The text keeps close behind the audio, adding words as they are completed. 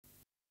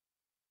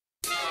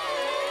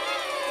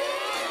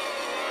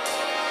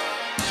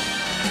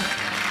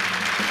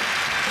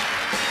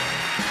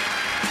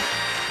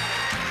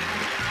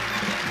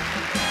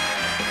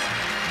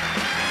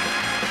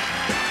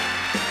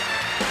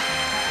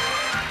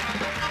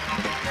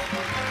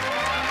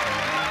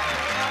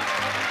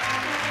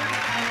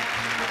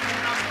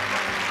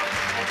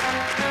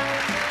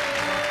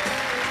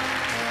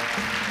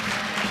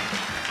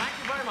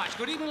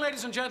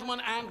ladies and gentlemen,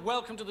 and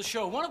welcome to the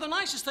show. One of the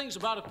nicest things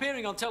about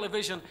appearing on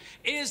television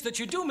is that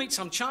you do meet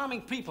some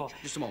charming people.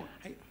 Just a moment.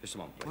 Hey. Just a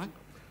moment, please. What?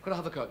 Could I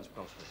have the curtains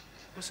closed, please?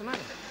 What's the matter?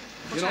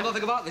 You know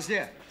nothing about this, do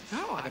you?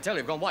 No, I can tell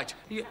you've gone white.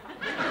 Well,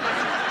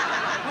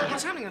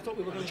 what's happening? I thought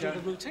we were going to do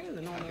the routine,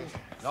 the normal...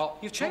 No.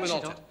 You've changed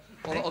it,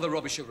 all the other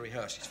rubbish you've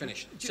rehearsed. It's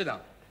finished. Sit down.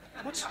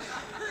 What's...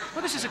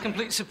 Well, this is a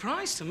complete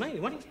surprise to me.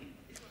 What do you...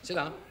 Sit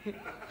down.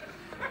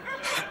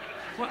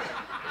 What?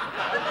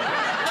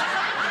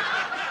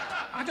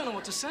 I don't know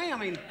what to say. I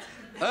mean...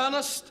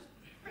 Ernest,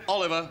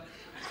 Oliver,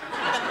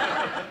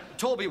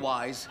 Toby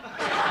Wise.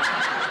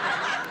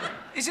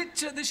 Is it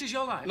This Is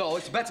Your Life? No,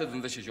 it's better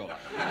than This Is Your Life.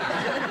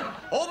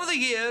 Over the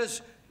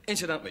years,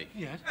 incidentally,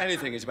 yes,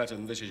 anything is better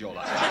than This Is Your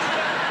Life.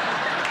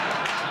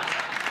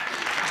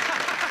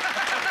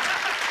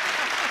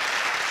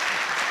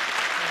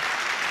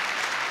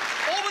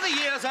 Over the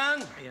years,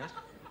 Anne, yes,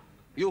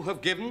 you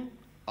have given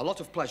a lot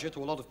of pleasure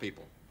to a lot of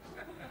people.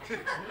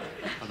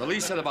 And the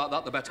least said about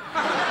that, the better.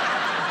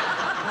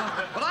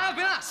 But I have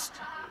been asked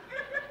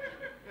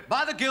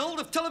by the Guild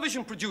of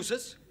Television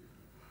Producers,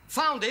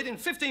 founded in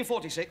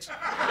 1546,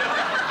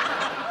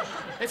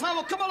 if I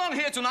will come along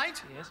here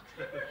tonight, yes,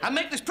 and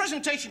make this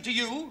presentation to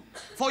you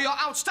for your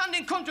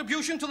outstanding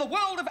contribution to the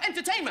world of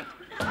entertainment.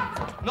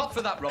 Not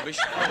for that rubbish.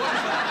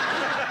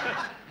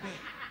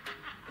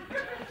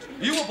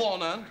 You were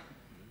born, Anne.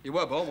 You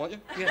were born, weren't you?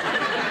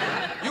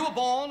 Yeah. You were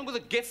born with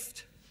a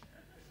gift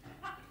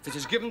that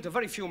is given to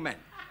very few men.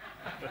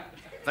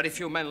 Very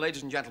few men,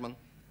 ladies and gentlemen,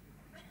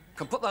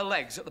 can put their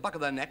legs at the back of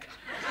their neck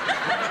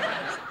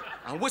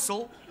and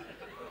whistle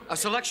a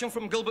selection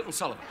from Gilbert and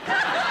Sullivan.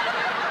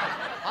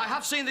 I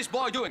have seen this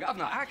boy doing it,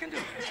 haven't I? I can do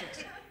it,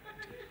 yes.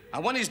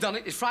 And when he's done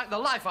it, he's frightened the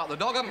life out of the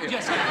dog, haven't you?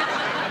 Yes.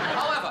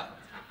 However,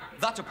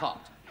 that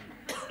apart,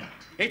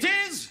 it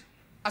is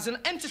as an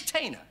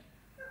entertainer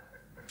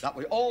that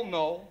we all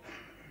know,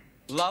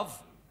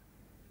 love,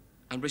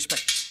 and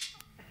respect.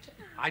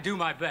 I do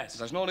my best.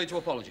 There's no need to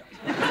apologize.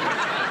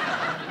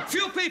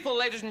 Few people,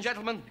 ladies and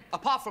gentlemen,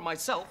 apart from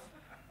myself,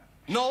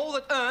 know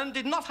that Ern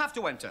did not have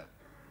to enter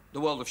the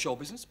world of show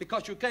business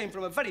because you came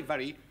from a very,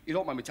 very... You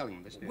don't mind me telling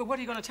them this, do you? Well, what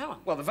are you going to tell him?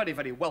 Well, a very,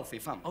 very wealthy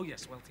family. Oh,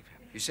 yes, wealthy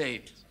family. You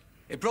see,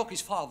 it broke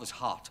his father's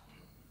heart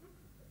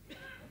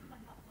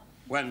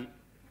when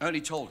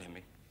Ernie told him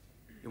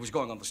he was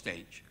going on the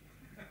stage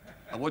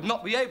and would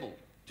not be able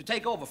to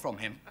take over from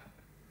him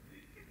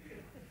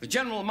the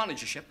general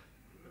managership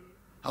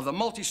of the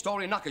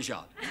multi-story knackers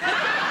yard.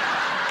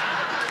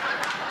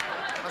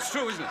 That's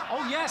true, isn't it?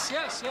 Oh, yes,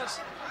 yes, yes.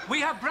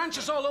 We have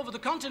branches all over the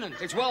continent.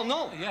 It's well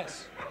known.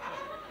 Yes.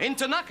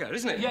 Into knacker,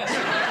 isn't it? Yes.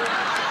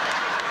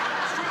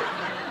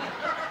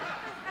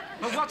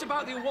 But what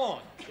about the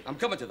award? I'm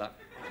coming to that.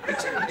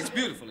 It's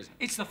beautiful, isn't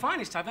it? It's the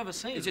finest I've ever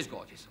seen. It is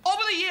gorgeous.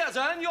 Over the years,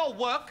 Ern, your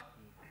work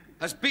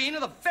has been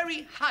of the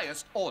very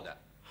highest order.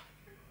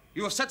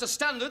 You have set a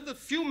standard that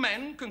few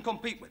men can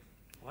compete with.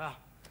 Well,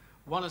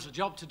 one has a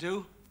job to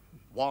do.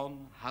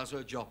 One has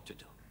a job to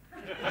do.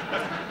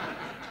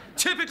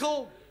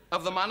 Typical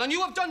of the man, and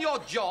you have done your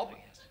job.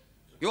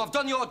 You have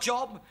done your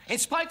job in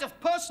spite of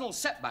personal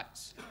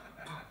setbacks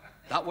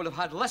that would have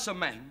had lesser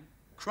men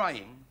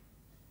crying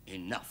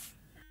enough.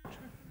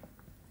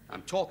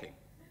 I'm talking.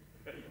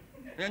 Are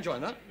you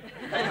enjoying that?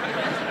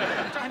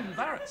 I'm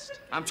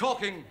embarrassed. I'm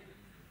talking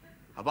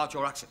about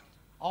your accident.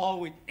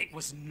 Oh, it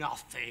was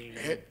nothing.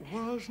 It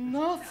was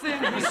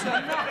nothing. It was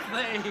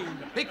nothing.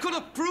 It could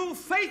have proved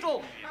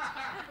fatal.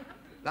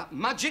 That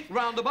magic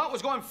roundabout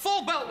was going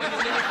full belt with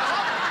you.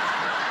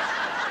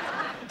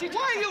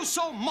 Why are you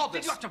so modest?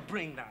 Did you have to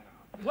bring that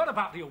up? What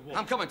about the award?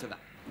 I'm coming to that.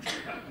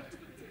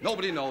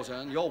 Nobody knows,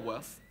 Ern, your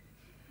worth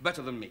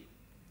better than me.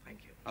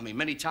 Thank you. I mean,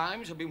 many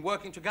times we've been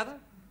working together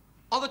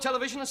on the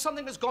television and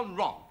something has gone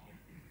wrong.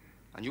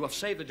 And you have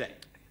saved the day.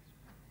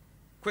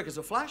 Quick as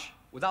a flash,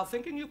 without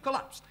thinking, you've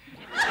collapsed.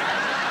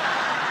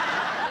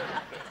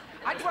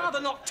 I'd rather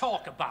not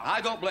talk about it.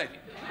 I don't blame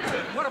you.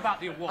 What about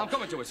the award? I'm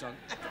coming to it, son.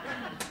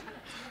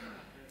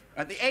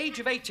 At the age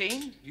of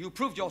 18, you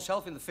proved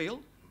yourself in the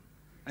field,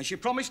 and she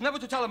promised never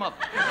to tell her mother.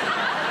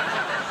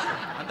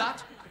 And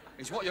that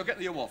is what you'll get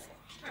the award for.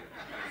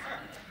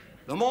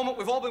 The moment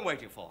we've all been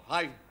waiting for.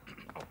 I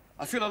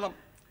feel a lump.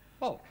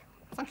 Oh,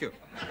 thank you.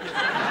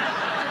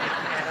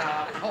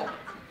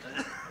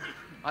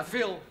 I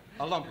feel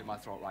a lump in my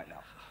throat right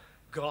now.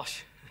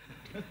 Gosh.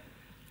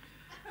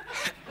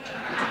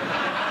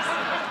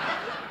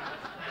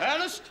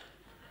 Ernest,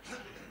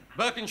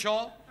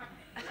 Birkinshaw,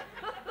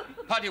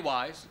 Paddy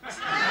Wise,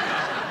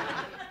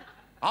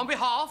 on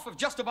behalf of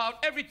just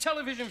about every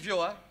television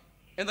viewer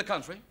in the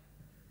country,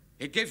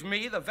 it gives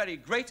me the very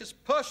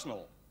greatest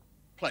personal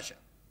pleasure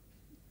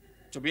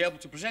to be able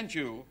to present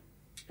you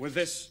with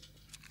this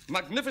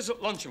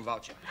magnificent luncheon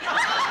voucher. Now,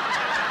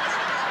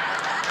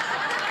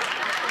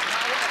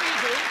 whatever you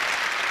do,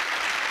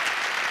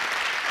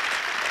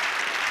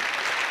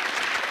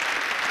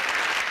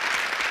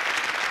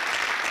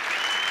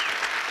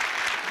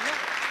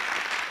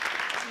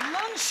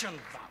 Luncheon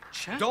voucher?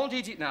 voucher? Don't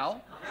eat it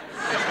now.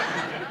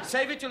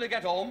 Save it till you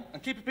get home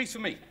and keep a piece for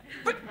me.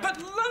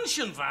 But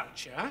luncheon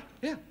voucher?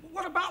 Yeah.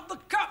 What about the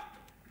cup?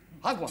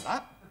 I want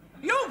that.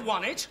 You've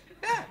won it?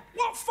 Yeah.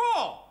 What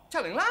for?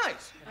 Telling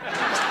lies.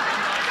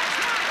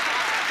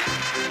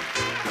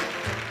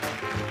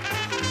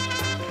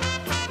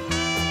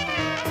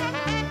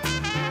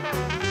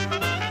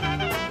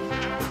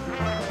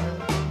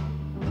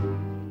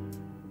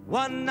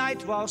 One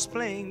night whilst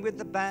playing with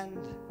the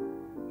band,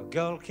 a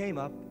girl came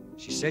up,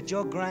 she said,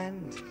 "You're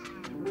grand."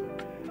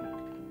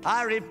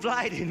 I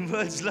replied in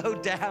words low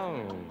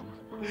down,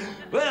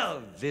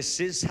 "Well, this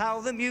is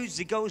how the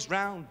music goes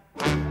round."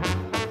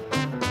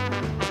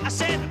 I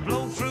said,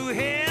 "Blow through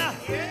here,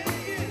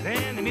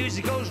 then the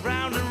music goes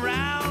round and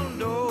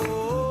round,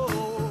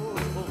 oh,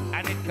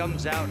 and it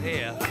comes out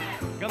here,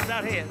 comes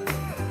out here."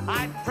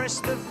 I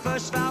press the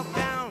first valve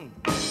down,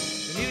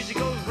 the music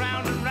goes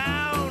round and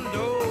round,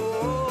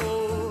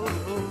 oh,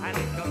 and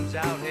it comes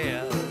out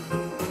here.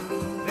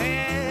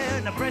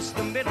 Then I press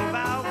the middle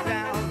valve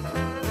down,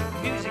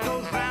 the music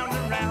goes round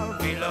and round,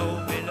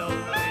 below, below,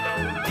 below,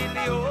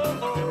 below,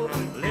 oh,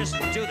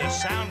 listen to the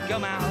sound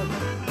come out.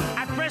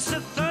 I press the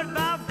third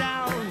valve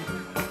down,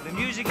 the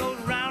music goes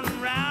round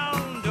and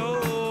round,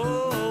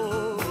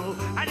 oh,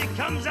 and it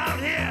comes out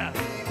here.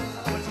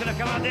 Well, it's gonna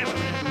come out there.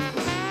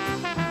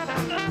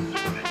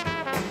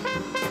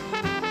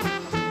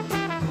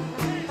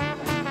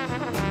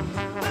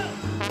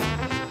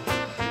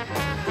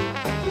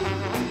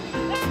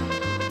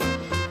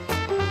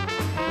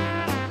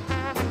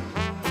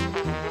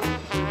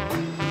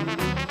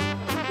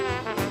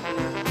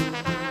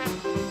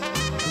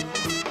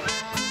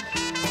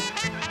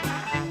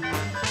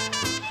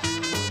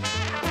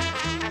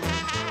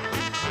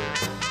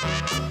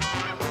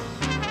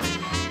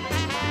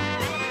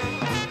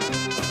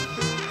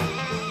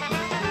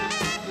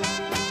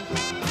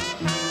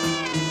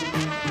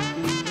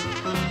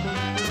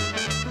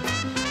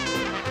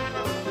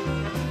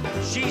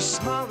 She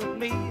smiled at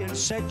me and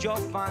said, "You're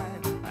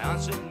fine." I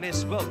answered,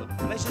 "Miss, well, the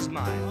place is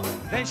mine."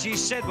 Then she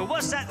said, "Well,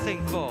 what's that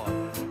thing for?"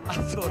 I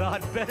thought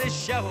I'd better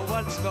show her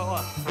once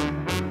more.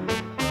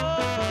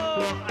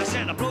 Oh, I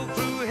said, "I blow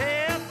through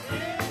here,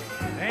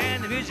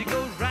 and the music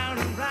goes round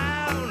and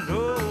round,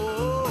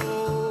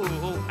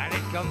 oh, and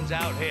it comes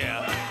out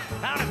here."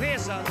 Out of here,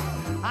 son,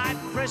 I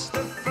press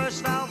the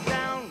first valve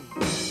down,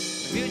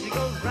 the music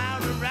goes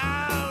round and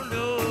round,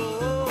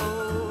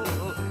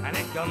 oh, and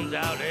it comes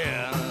out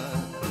here.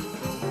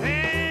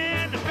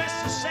 And I press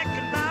the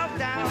second valve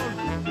down,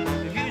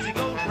 the music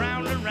goes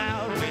round and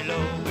round,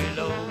 below,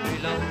 below,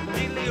 below,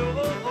 below,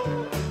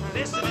 oh,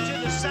 listen to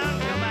the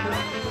sound come out.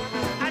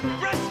 I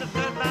press the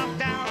third valve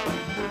down,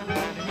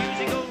 the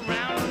music goes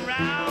round and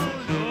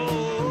round,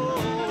 oh,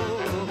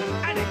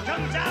 and it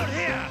comes out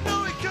here.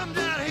 No, it comes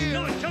out here.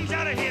 No, it comes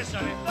out of here,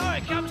 sonny. No,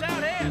 it comes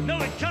out here. No,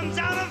 it comes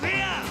out of here.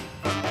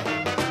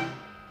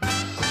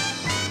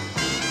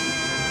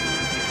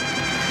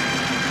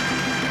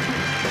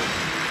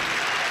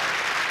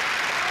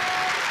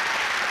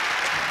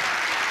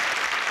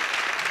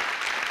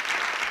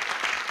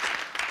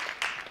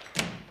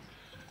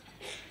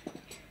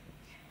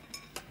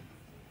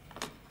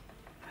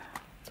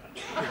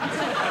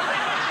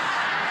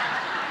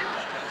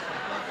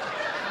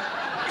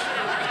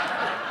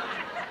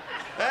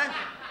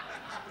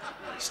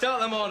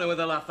 Start the morning with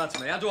a laugh, that's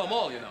me. I do them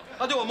all, you know.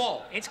 I do them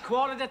all. It's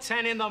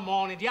 10:15 in the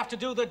morning. Do you have to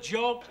do the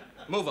joke?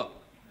 Move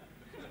up.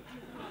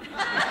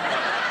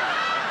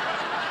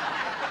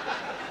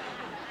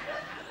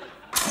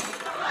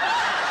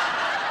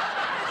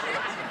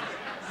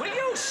 Will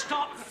you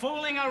stop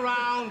fooling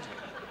around?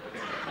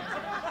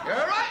 You're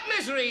a right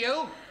misery,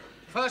 you.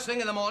 First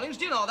thing in the mornings,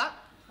 do you know that?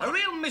 A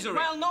real misery.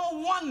 Well, no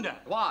wonder.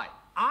 Why?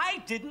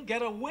 I didn't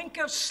get a wink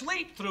of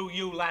sleep through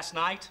you last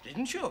night.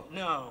 Didn't you?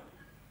 No.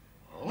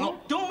 Oh?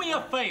 Look, do me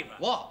a favor.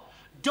 What?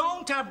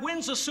 Don't have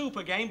Windsor soup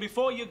again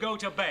before you go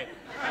to bed.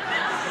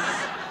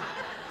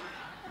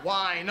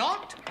 Why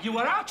not? You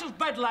were out of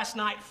bed last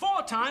night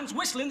 4 times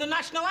whistling the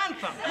national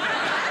anthem.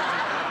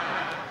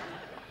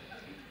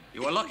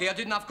 You were lucky I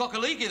didn't have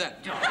cock-a-leaky then.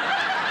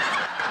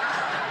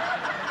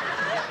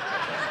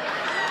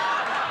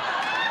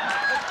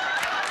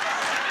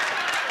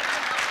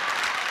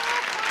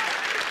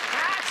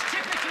 That's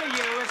typically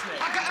you, isn't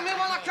it? I get 'em in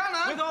when I can,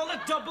 huh? With all the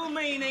double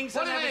meanings.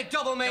 What do and you mean, everything.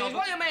 double meanings?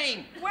 What do you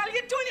mean? Well,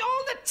 you're doing it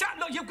all the time.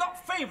 Look, you've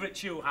got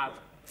favourites, you have.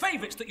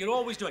 Favourites that you're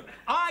always doing.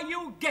 Are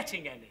you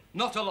getting any?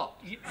 Not a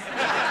lot.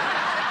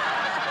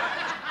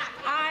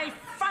 I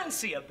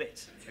fancy a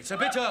bit. It's a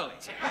bit early.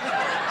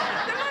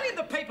 The man in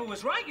the paper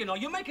was right, you know.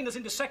 You're making us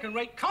into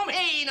second-rate comics.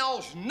 He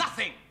knows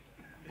nothing.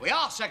 We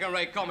are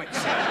second-rate comics.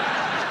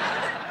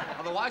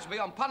 Otherwise, we'd be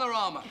on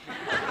Panorama.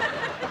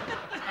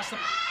 That's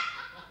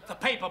the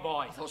paper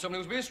boy. I thought somebody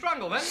was being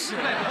strangled, then.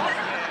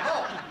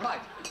 Oh,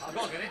 right. I'll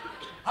go get it.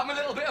 Have a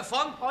little bit of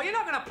fun. Oh, you're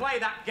not going to play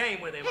that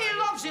game with him, He are you?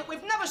 loves it.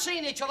 We've never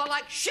seen each other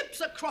like ships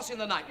that cross in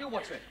the night. You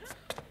watch it.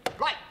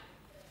 Right.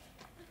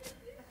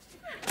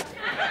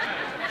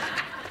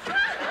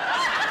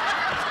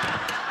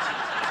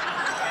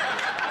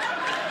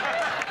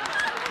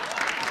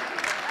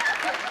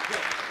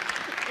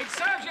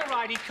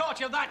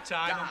 you that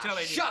time, I'm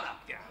telling you. Shut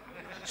up.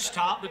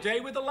 Start the day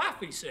with a laugh,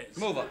 he says.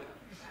 Move up.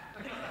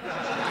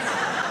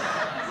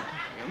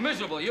 You're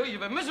miserable, you.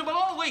 You've been miserable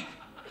all week.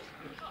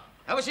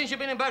 Ever since you've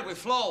been in bed with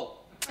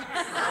Flo.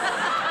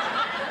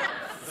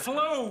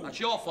 Flo. That's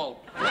your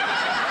fault.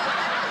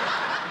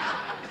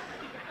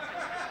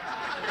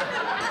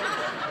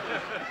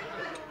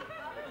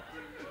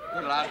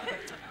 Good lad.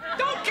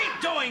 Don't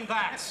keep doing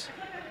that.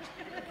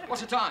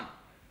 What's the time?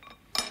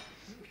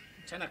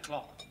 10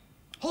 o'clock.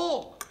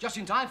 Oh, just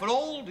in time for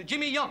old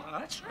Jimmy Young. Oh,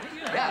 that's right,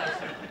 yeah.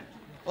 Yeah.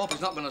 Hope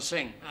he's not going to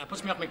sing.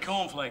 Puts me off my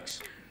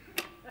cornflakes.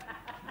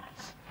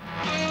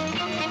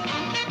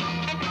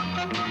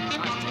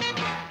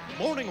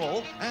 Morning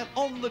all, and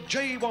on the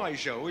JY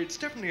show, it's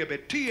definitely a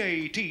bit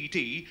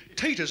T-A-T-T,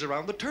 taters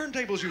around the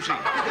turntables, you see.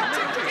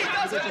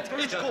 The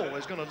first call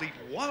is going to leap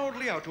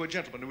wildly out to a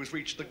gentleman who has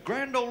reached the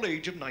grand old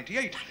age of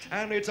 98,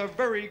 and it's a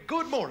very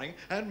good morning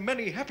and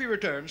many happy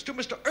returns to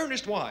Mr.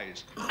 Ernest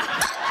Wise.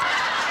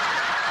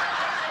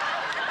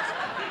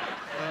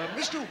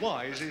 Mr.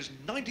 Wise is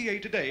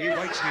 98 today,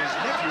 writes his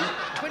nephew,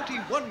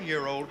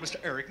 21-year-old Mr.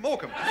 Eric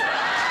Morecambe.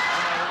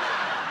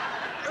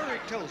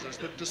 Eric tells us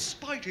that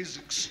despite his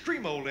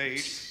extreme old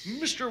age,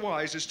 Mr.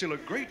 Wise is still a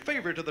great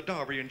favourite of the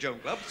Derby and Joan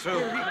Club,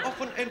 where he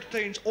often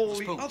entertains all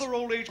the other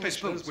old age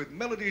pensioners with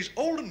melodies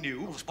old and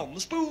new on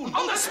the spoon.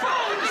 On the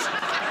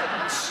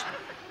spoons!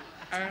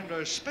 And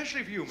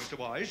especially for you, Mr.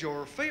 Wise,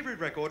 your favourite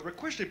record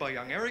requested by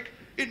young Eric,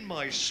 In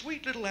My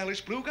Sweet Little Alice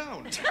Blue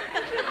Gown.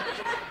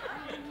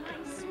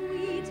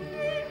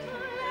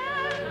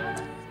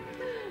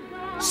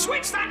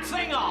 Switch that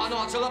thing off! Oh,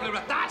 no, it's a lovely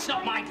record. That's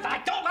not mine.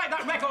 I don't like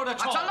that record at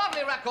all. It's a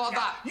lovely record,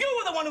 that. You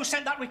were the one who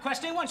sent that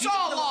request in, weren't you? So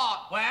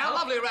what? Well... A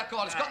lovely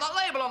record. It's got that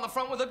label on the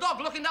front with a dog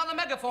looking down the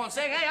megaphone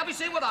saying, hey, have you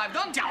seen what I've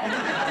done? All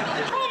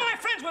my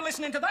friends were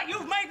listening to that.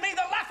 You've made me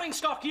the laughing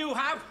stock, you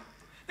have.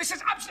 This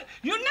is absolute...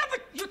 You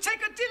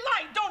take a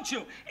delight, don't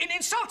you, in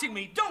insulting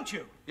me, don't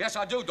you? Yes,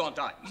 I do, don't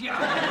I?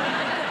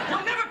 Yeah.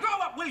 You'll never grow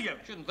up, will you?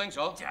 Shouldn't think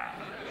so.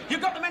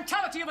 You've got the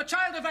mentality of a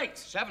child of 8.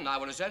 7, I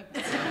would have said.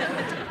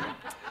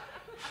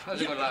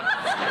 That's a good lad.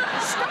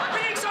 Stop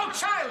being so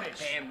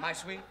childish. In my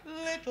sweet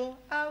little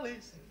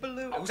Alice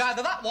Blue. It was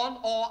either that one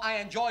or I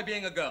enjoy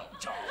being a girl.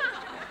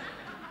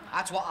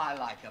 That's what I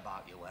like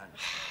about you, Ernie.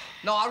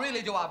 No, I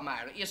really do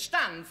admire it. You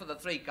stand for the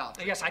 3 cards.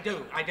 Yes, I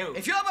do.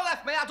 If you ever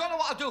left me, I don't know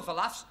what I'd do for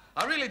laughs.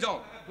 I really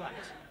don't. Right.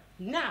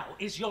 Now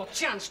is your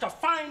chance to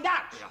find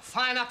out. You're a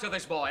fine actor,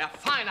 this boy. A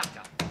fine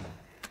actor.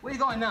 Where are you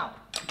going now?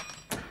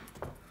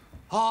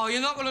 Oh, you're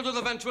not going to do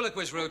the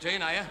ventriloquist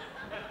routine, are you?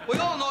 We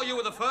all know you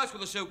were the first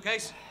with the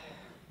suitcase.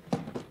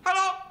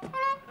 Hello?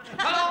 Hello?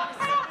 Hello?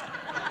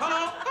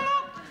 Hello?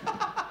 Hello?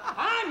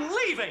 I'm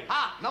leaving.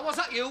 Ah, now was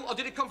that you, or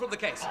did it come from the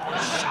case?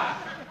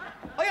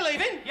 Are you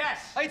leaving?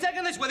 Yes. Are you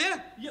taking this with you?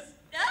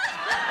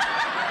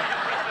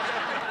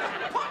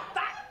 Put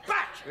that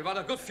back. We've had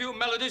a good few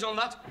melodies on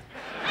that.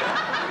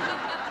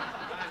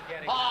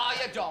 Oh,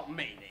 you don't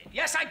mean it.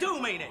 Yes, I do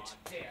mean it.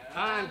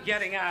 I'm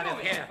getting out of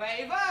here.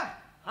 Favour?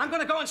 I'm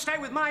going to go and stay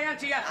with my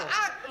Aunt Ethel.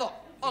 Look,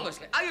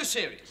 honestly, are you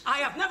serious? I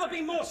have never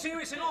been more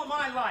serious in all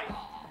my life.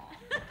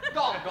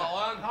 Don't go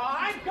on.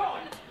 I'm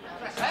going.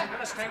 I'm going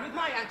to stay with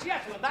my Aunt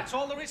Ethel, and that's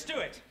all there is to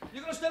it.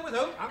 You're going to stay with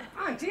who?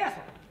 Aunt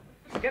Ethel.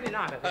 I'm getting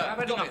out of here. I've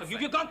had enough of you.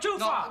 You've gone too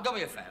far. No, do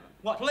me a favour.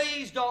 What?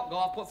 Please don't go.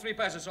 I've put 3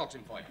 pairs of socks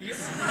in for you.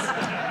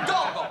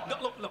 Don't go.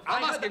 Look.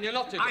 I'm asking you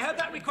not to go. I heard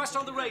that request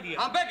on the radio.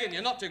 I'm begging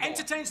you not to go.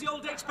 Entertains the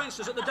old age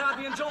pensioners at the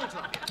Derby and Joan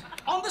Club.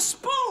 On the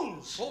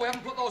spoons. Oh, we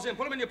haven't put those in.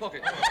 Put them in your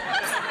pocket.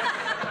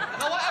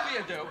 Now, whatever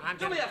you do,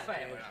 do me a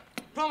favour.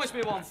 Promise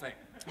me one thing.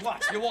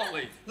 What? You won't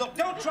leave. Look,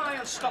 don't try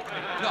and stop me.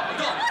 No,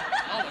 don't.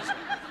 Honestly.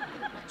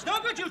 It's no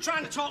good you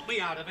trying to talk me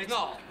out of it.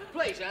 No,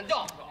 please, Anne,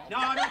 don't go.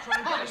 No, don't try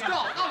and get me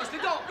out. Honestly,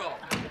 don't go.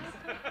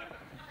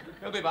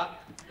 He'll be back.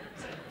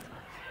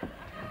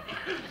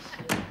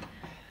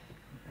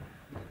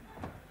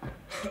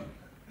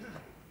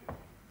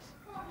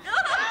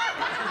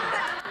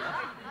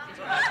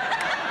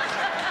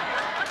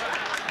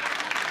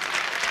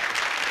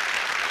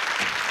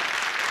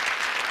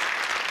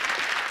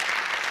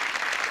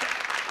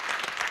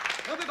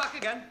 He'll be back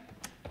again.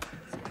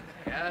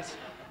 Yes.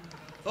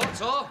 Thought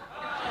so.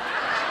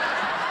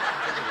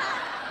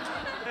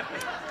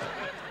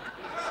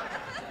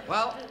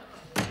 Well,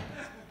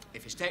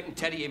 if he's taking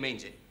Teddy, he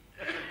means it.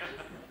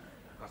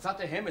 Because that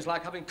to him is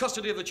like having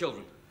custody of the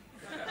children.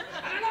 And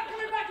I'm not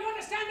coming back, you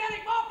understand,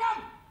 Eric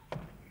Morecambe?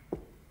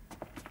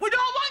 We don't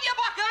want you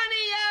back,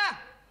 Ernie!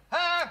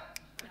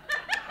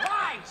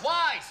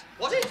 Wise!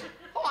 Was it?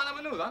 Oh, I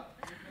never knew that.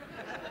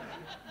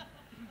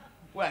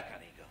 Where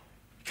can he go?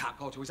 He can't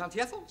go to his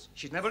Auntie Ethel's.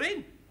 She's never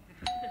in.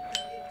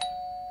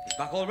 He's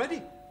back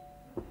already.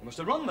 He must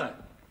have run there.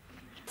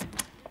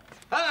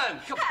 Anne,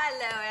 come on.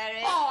 Hello,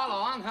 Eric. Oh,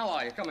 hello, Anne. How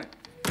are you? Come in.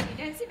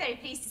 You don't seem very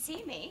pleased to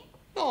see me.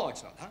 No,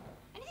 it's not that.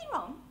 Anything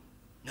wrong?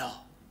 No.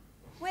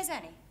 Where's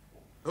Ernie?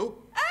 Who?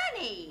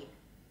 Ernie!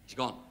 He's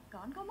gone.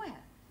 Gone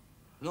where?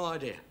 No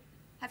idea.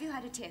 Have you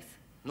had a tiff?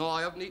 No,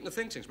 I haven't eaten a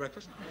thing since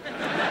breakfast.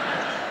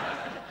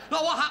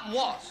 No, what happened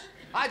was,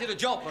 I did a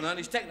job on her and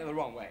he's taken it the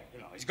wrong way.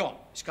 You know, he's gone.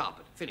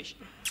 Scarpered. Finished.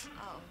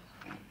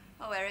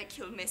 Oh, Eric,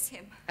 you'll miss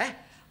him. Eh?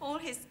 All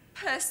his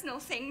personal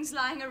things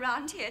lying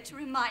around here to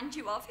remind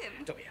you of him.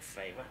 Do me a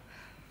favour.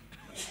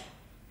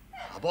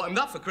 I bought him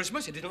that for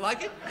Christmas. He didn't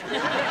like it.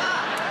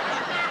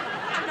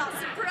 I'm not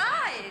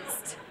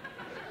surprised.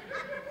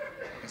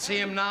 I can see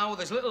him now with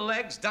his little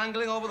legs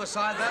dangling over the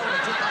side there when he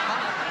took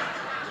that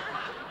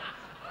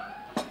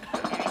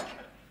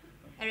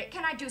Eric,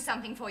 can I do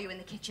something for you in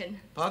the kitchen?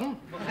 Pardon?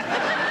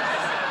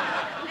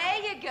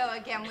 There you go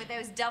again with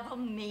those double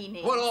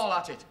meanings. We're all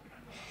at it.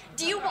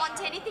 Do you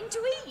want anything to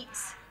eat?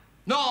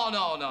 No.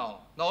 No,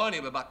 Ernie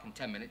will be back in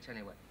 10 minutes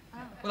anyway. Oh.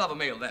 We'll have a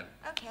meal then.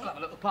 Okay. We'll have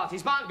a little party.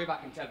 He's bound to be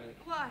back in 10 minutes.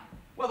 Why?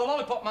 Well, the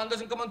lollipop man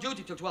doesn't come on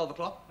duty till 12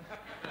 o'clock.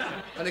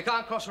 And he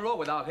can't cross the road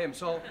without him,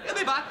 so he'll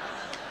be back.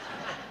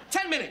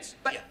 10 minutes.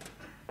 Bet you.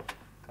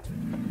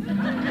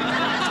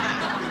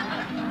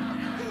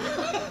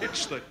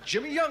 It's the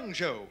Jimmy Young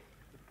Show.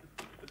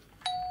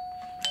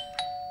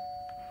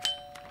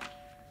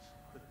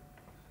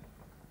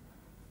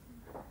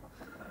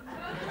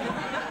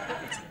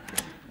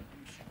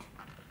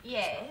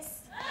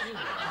 Yes.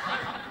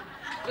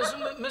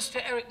 Doesn't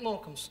Mr. Eric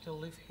Morecambe still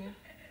live here?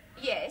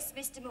 Yes,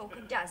 Mr.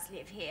 Morecambe does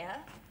live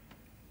here.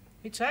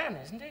 It's Anne,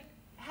 isn't it?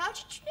 How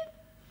did you know?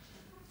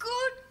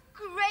 Good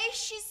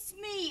gracious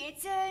me,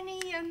 it's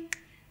Ernie,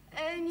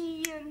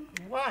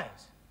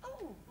 Wise.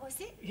 Oh, was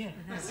it? Yeah.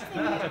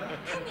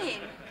 Come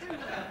in.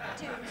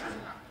 Do.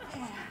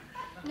 There.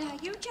 Now,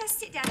 you just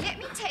sit down. Let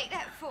me take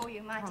that for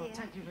you, my dear.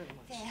 Thank you very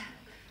much. There.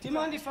 Do you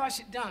mind if I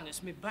sit down?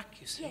 It's me back,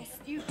 you see. Yes,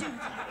 you do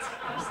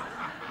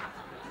that.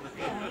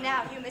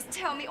 Now, you must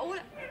tell me all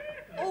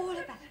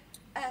about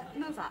it.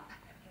 Move up.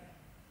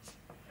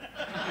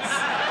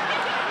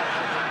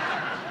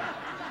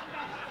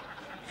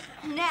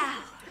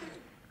 Now,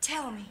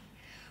 tell me,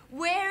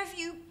 where have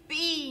you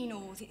been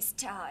all this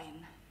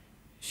time?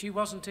 She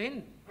wasn't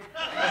in.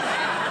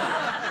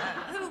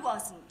 Who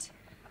wasn't?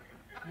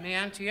 Me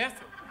Auntie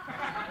Ethel.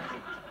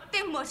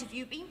 Then what have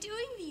you been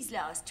doing these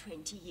last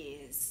 20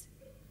 years?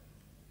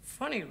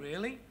 Funny,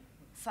 really.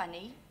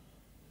 Funny.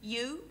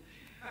 You?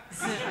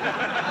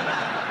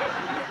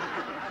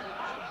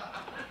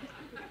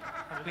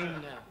 I've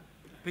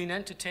been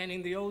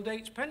entertaining the old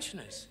age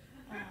pensioners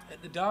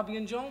at the Derby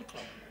and John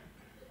Club.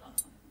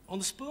 On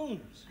the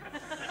spoons.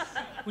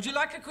 Would you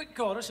like a quick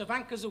chorus of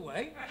Anchors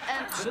Away?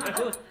 So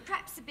good.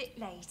 Perhaps a bit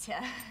later.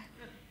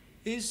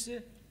 Is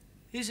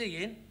he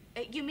in?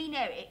 You mean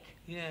Eric?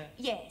 Yeah.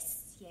 Yes.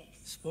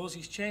 Suppose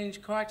he's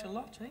changed quite a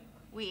lot, eh?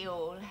 We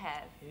all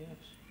have. Yes.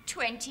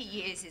 20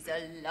 years is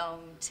a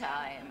long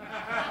time.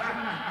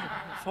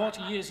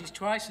 40 years is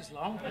twice as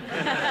long.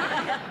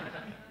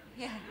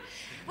 Yeah.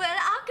 Well,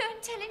 I'll go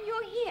and tell him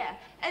you're here.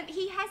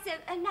 He has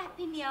a nap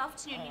in the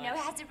afternoon, you know,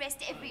 has a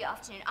rest every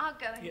afternoon. I'll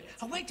go and... Yeah.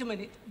 Oh, wait a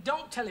minute.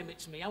 Don't tell him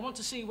it's me. I want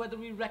to see whether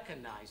he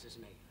recognises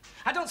me.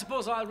 I don't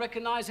suppose I'll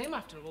recognise him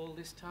after all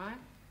this time.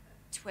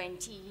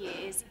 20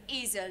 years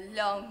is a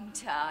long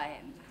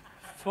time.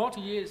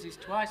 40 years is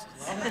twice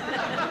as long.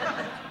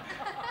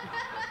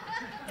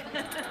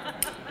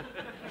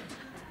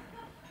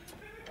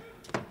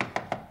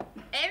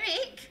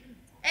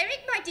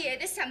 Eric, my dear,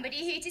 there's somebody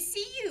here to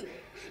see you.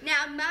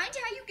 Now, mind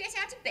how you get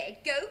out of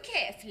bed. Go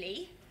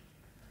carefully.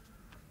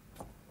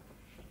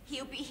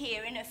 He'll be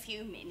here in a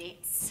few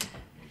minutes.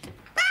 Anne!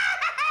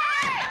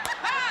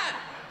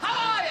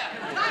 How are you?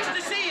 Nice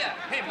to see you.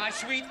 Hey, my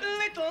sweet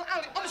little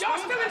Alex. You're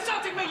still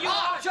insulting me, you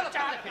are! Shut up,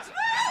 Alex. You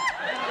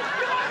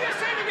are you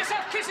saving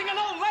yourself kissing an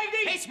old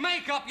lady? It's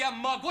makeup, you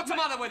mug. What's the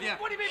matter with you?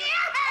 What do you mean?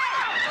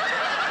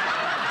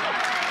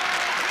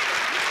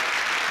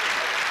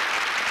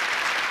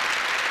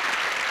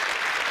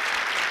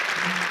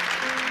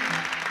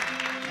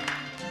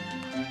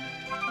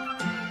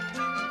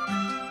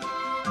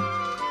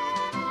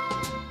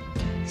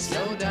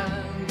 Slow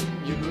down,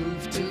 you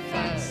move too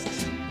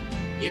fast.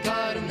 You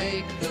gotta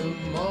make the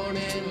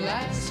morning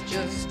last.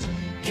 Just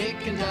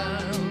kicking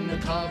down the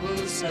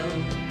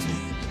cobblestone,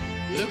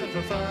 looking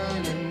for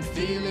fun and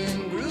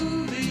feeling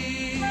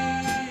groovy.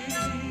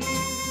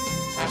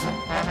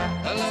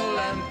 Hello,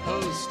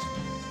 lamppost,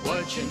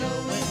 what you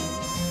knowin'?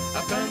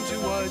 I've come to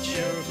watch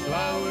your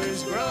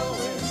flowers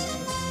growing.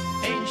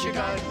 Ain't you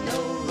got no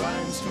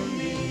rhymes for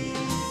me?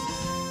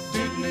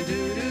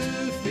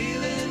 Doodly-doo-doo,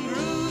 feeling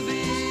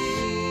groovy.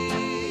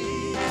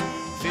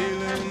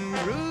 Feeling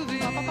groovy.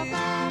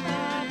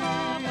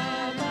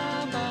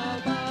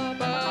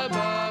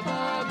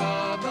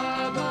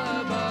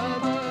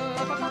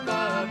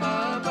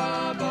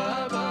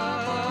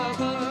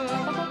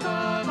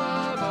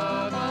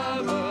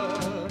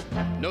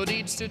 No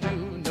deeds to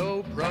do,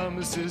 no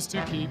promises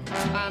to keep.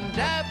 I'm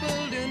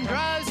dappled and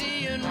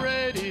drowsy and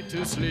ready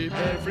to sleep.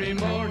 Every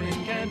morning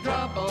can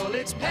drop all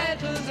its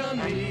petals on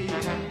me.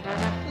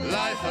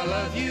 Life, I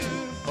love you,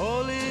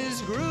 all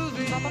is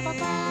groovy.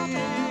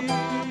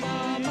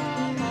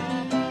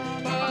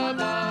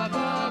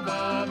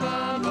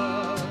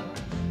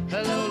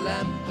 Hello,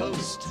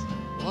 lamppost,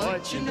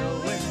 what you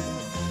knowin'?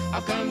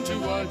 I've come to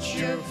watch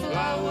your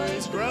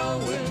flowers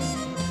growing.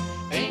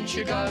 Ain't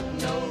you got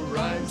no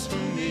rhymes for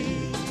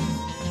me?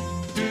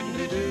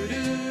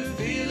 Do-do-do-do,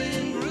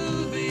 feeling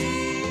groovy.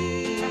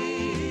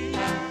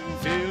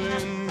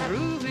 Feeling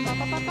groovy.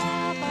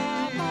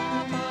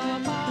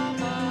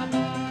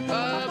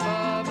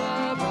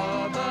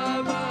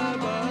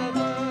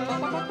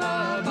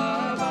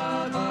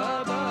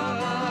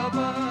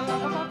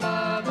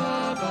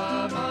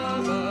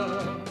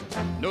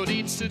 No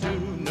deeds to do,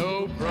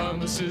 no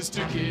promises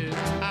to keep.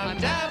 I'm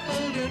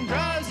dappled and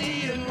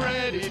drowsy and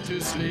ready to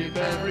sleep.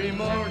 Every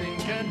morning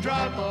can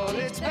drop all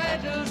its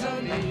petals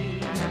on me.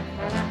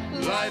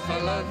 Life,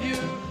 I love you,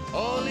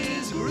 all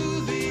is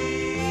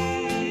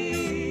groovy.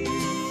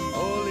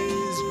 All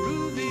is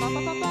groovy.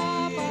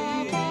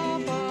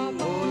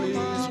 All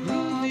is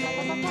groovy.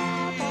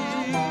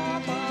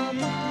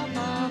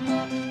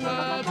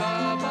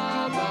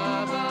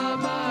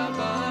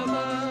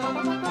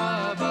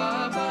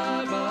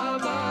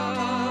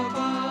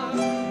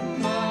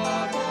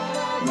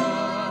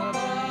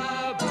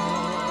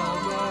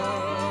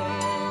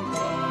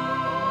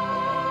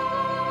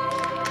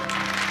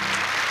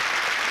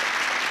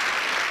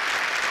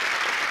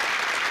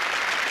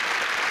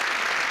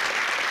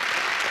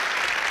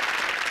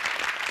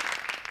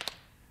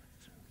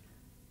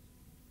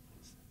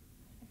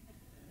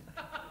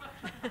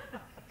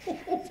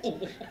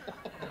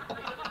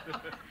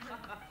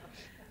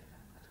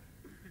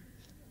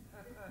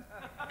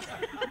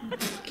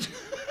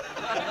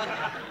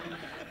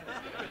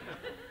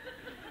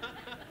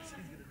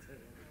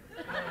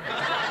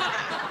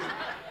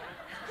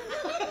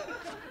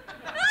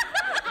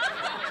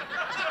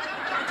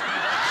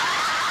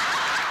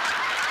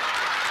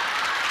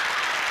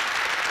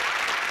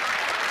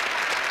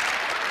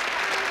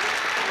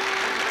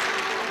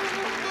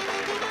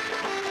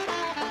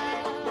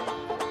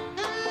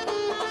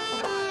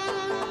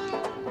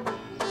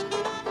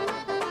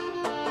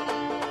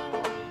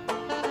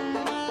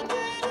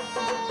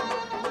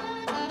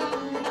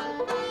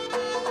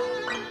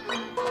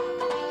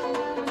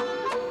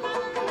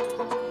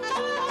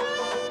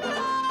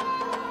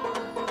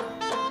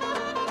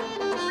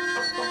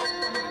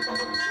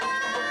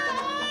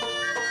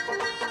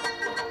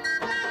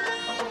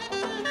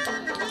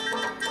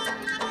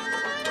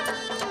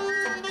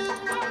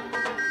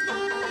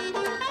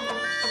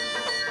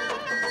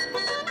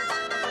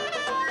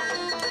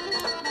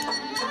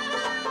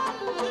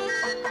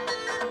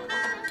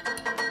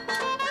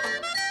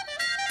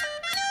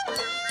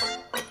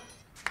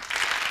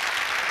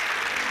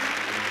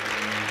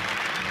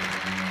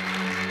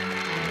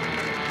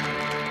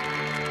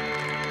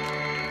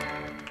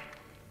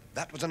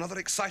 That was another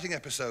exciting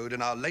episode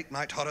in our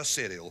late-night horror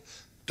serial.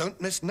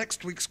 Don't miss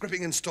next week's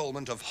gripping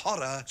installment of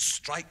Horror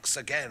Strikes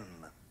Again.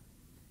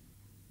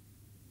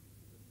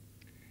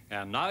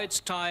 And now it's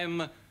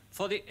time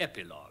for the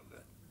epilogue.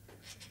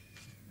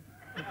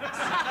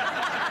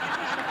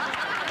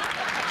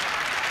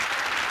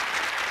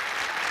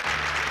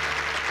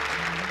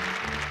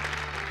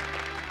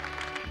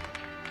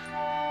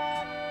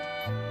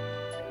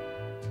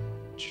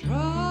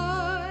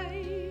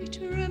 Try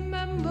to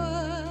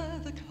remember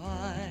the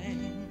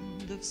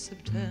kind of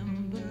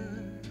September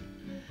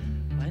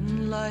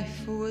when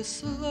life was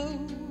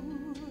slow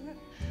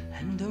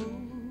and oh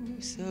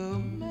so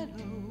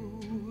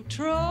mellow.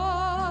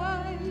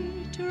 Try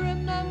to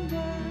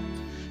remember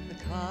the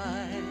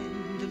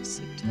kind of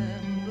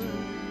September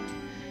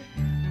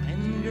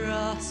when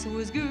grass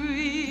was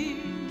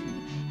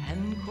green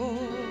and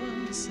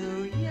corn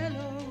so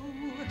yellow.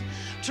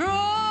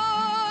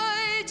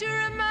 Try to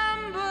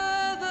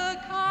remember the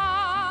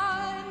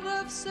kind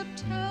of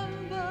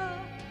September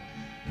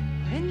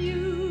when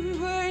you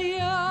were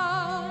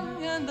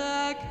young and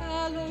the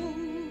callow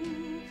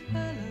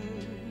fellow.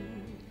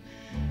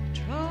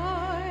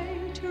 Try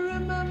to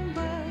remember,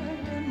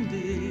 and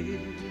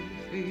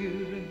if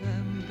you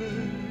remember,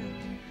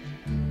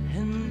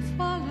 and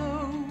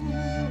follow.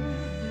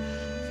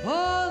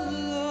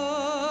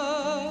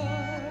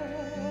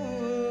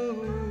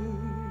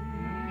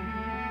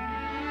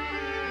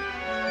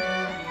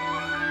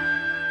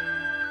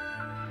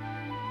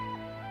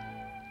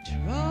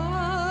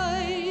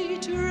 Try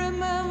to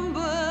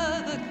remember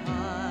the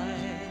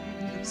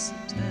kind of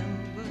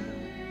September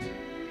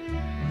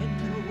when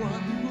no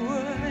one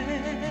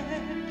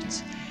wept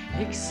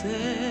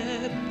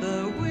except the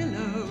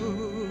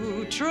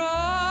willow.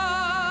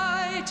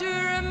 Try to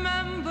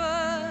remember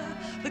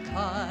the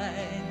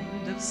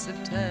kind of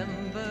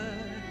September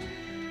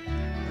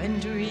when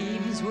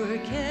dreams were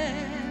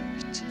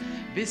kept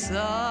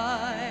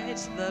beside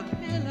the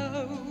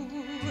pillow.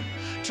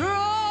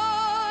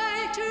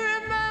 Try to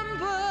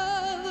remember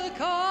the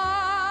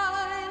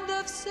kind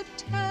of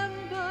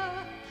September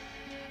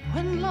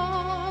when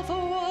love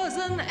was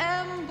an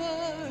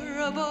ember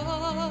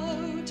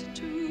about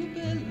to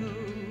billow.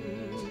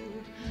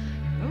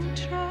 Oh,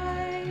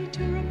 try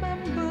to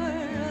remember,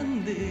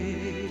 and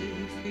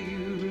if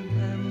you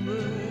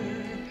remember,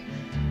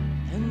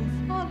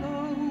 and follow.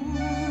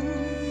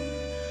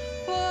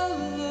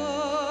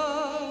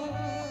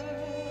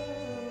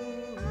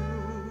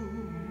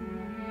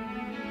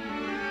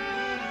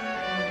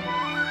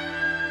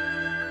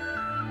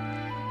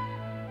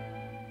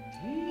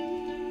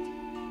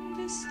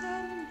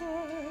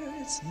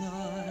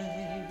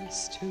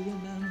 to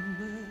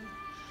remember.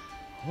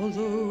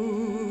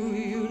 Although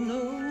you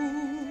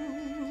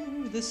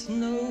know the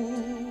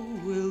snow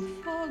will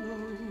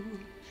follow,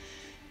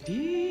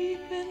 deep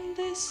in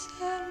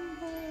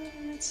December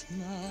it's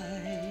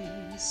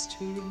nice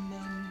to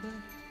remember.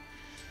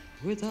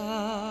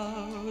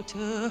 Without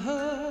a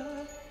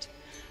hurt,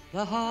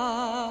 the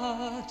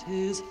heart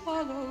is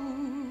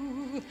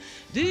hollow.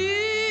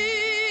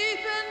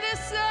 Deep in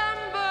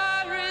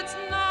December it's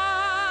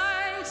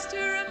nice to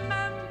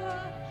remember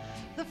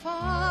the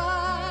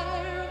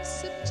fire of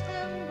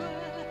September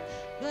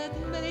that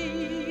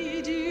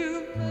made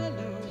you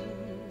mellow.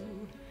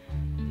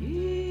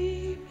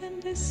 Deep in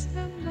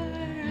December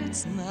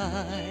it's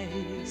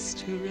nice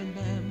to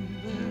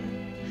remember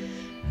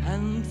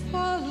and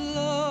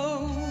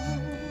follow.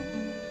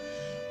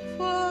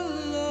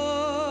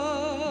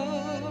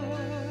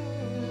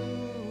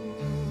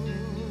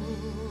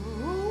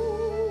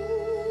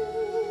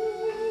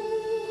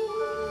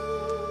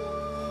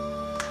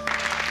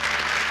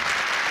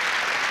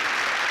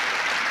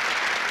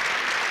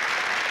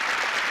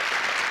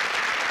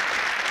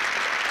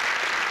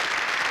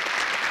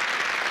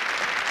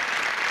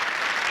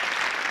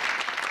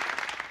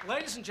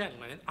 Ladies and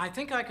gentlemen, I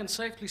think I can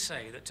safely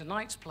say that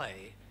tonight's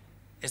play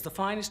is the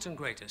finest and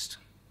greatest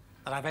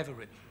that I've ever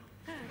written.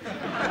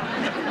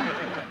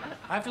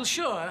 I feel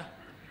sure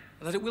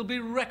that it will be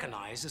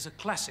recognized as a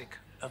classic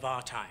of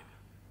our time.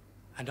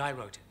 And I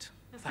wrote it.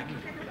 Thank you.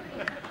 Thank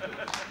you very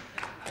much.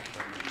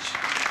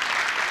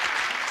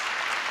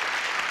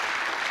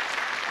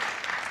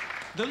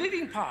 The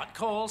leading part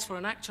calls for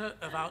an actor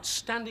of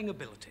outstanding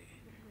ability,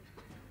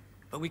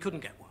 but we couldn't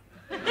get one.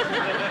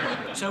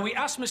 So we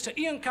asked Mr.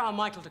 Ian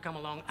Carmichael to come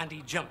along, and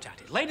he jumped at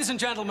it. Ladies and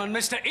gentlemen,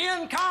 Mr.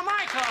 Ian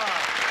Carmichael!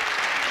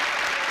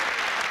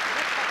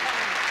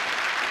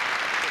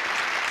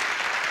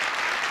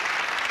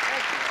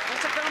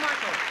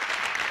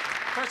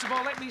 First of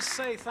all, let me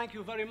say thank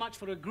you very much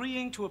for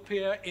agreeing to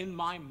appear in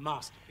my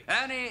masterpiece.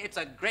 Ernie, it's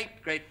a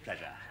great, great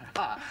pleasure.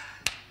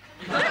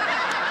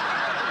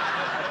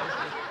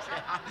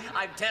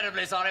 I'm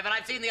terribly sorry, but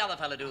I've seen the other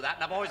fella do that,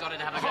 and I've always wanted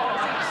to have a go.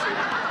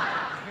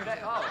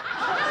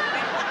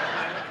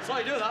 Saw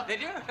you do that.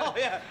 Did you? Oh,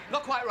 yeah.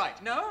 Not quite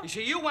right. No? You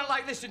see, you went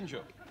like this, didn't you?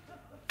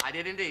 I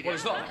did indeed. Well,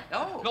 it's not.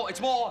 No. No, it's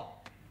more.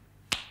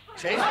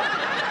 See? You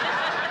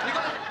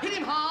got to hit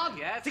him hard.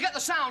 Yes. To get the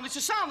sound. It's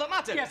the sound that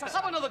matters. Yes, that's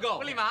Have another go.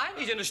 Will he mind?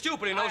 He's in a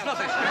stupor. He knows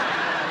nothing.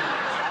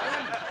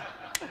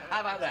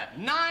 How about that?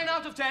 9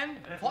 out of 10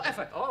 for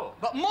effort. Oh.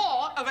 But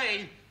more of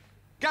a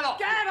get off.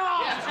 Get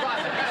off! Yes,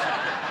 right. Yes.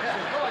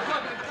 Go on,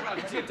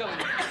 go on. Keep telling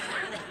me.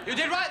 You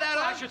did right there,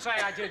 I should say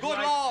I did. Good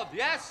right. Lord,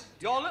 yes.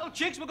 Your little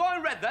cheeks were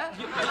going red there.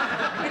 You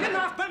didn't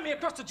half bent me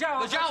across the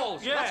jowls. The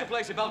jowls. Yeah. That's the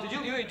place he belted you.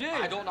 You did.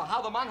 I don't know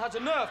how the man had the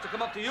nerve to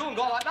come up to you and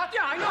go like that.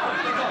 Yeah, I know.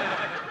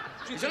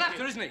 He's an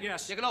actor, isn't he?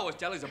 Yes. You can always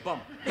tell he's a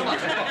bum. Come on,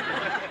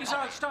 He's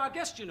our star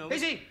guest, you know.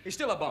 Is he? He's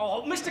still a bum.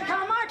 Oh, Mr.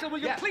 Carmichael, will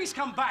you Yeah. please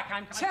come back?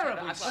 I'm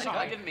terribly sorry.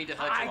 I didn't mean to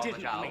hurt you I on the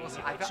didn't jowls. mean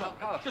to. I felt-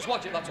 oh. Just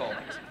watch it, that's all.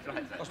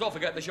 Let's not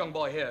forget this young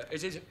boy here.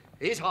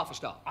 He's half a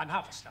star. I'm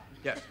half a star.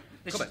 Yes.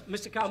 This Come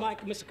is Mr.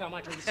 Carmichael, this is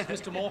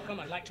Mr. Morecambe.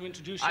 I'd like to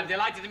introduce you. I'm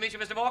delighted to meet you,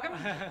 Mr. Morecambe.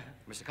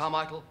 Mr.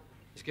 Carmichael,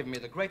 it's given me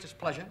the greatest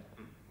pleasure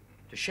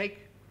to shake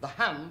the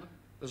hand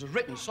that has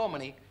written so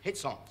many hit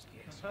songs.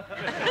 Yes.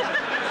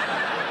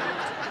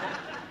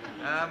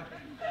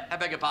 I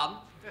beg your pardon?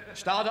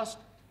 Stardust.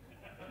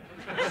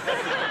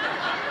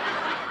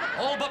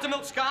 Old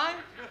Buttermilk Sky.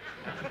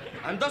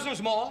 And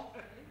dozens more,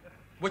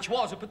 which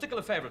was a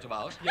particular favourite of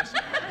ours. Yes.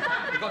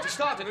 We got to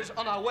start it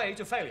on our way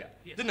to failure,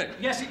 Yes. didn't it?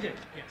 Yes, he did.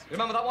 Yes.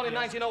 Remember that one in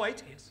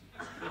 1908? Yes.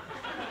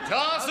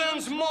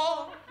 Dozens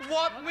more,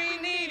 what we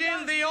need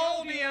in the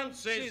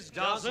audience is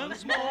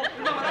dozens more.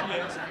 Remember that?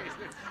 Yes.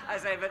 I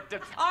say,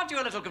 but aren't you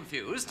a little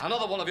confused?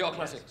 Another one of your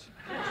classics.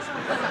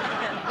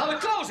 Now, we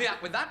closed the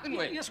act with that, didn't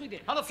we? Yes, we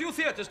did. And a few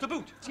theatres to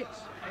boot.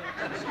 Yes.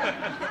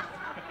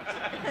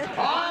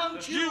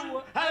 Aren't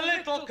you a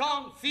little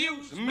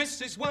confused,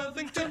 Mrs.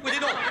 Worthington? We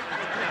did all.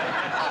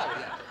 Oh,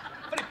 yeah.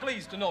 Very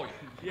pleased to know you.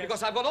 Yes.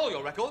 Because I've got all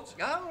your records.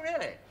 Oh,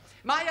 really?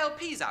 My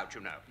LP's out,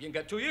 you know. You can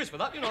get 2 years for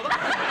that, you know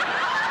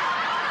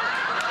that.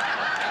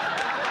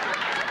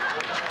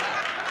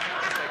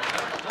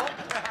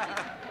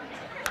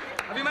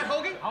 Have you met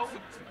Hoagie?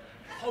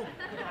 Oh,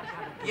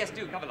 Yes,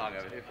 do come along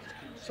over here.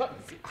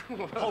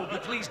 oh,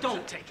 but please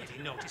don't take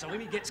any notice of him.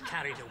 He gets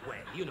carried away.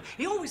 You know,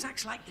 he always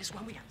acts like this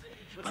when we have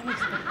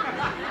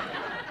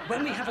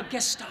a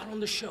guest star on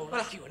the show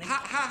like you. And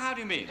How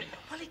do you mean?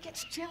 well, he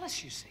gets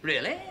jealous, you see.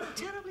 Really?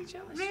 Terribly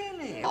jealous.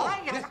 Really? Oh,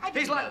 I yes. didn't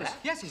He's know like this. that.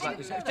 Yes, he's I like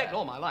didn't this. He's know taken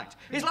all my lines.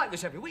 He's like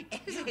this every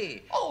week. Is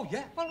he? Oh,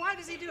 yeah. Well, why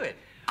does he do it?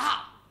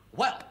 Ah,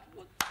 well.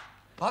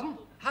 Pardon?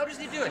 How does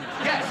he do it?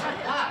 Yes.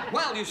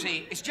 Well, you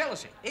see, it's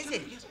jealousy. Is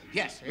it?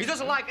 Yes. He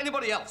doesn't like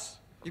anybody else.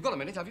 You've got a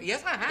minute, have you?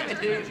 Yes, I have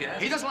indeed, yes.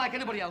 He doesn't like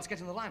anybody else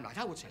getting the limelight,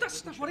 I would say.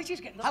 That's what it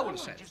is, getting the I would have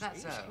said. Is that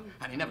so?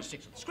 And he never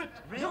sticks to the script.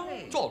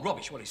 Really? It's all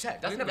rubbish what he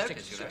said. Doesn't he never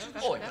notice, sticks to the you script.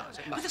 know. Oh, he does.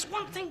 But there's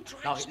one thing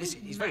drives Now, me listen,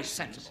 he's very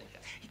sensible.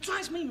 He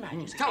drives me mad.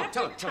 You see. Tell him, Every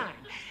tell him, tell him. time.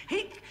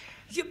 He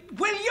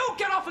Will you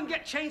get off and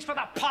get changed for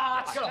the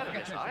part? Get off and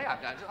get changed.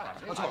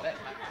 What's all?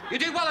 You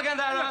did well again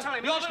there,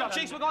 Your little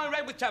cheeks were going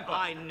red with temper.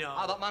 I know.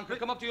 How that man could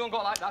come up to you and go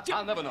like that,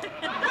 I'll never know. Wait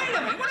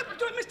a minute. What are you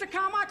doing, Mr.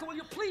 Carmichael? Will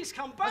you please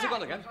come back? How's it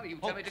gone again? You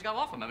tell me to go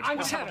off a moment. I'm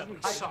terribly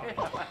sorry.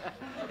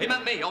 He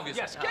meant me,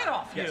 obviously. Yes, get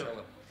off, Yes, you. I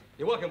will.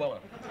 You're working well.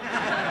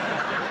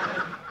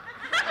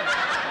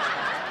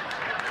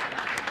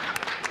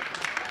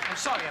 I'm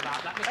sorry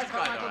about that, Mr.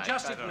 Carmichael. right,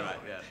 Just that's all ignore right,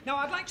 it. yeah. Now,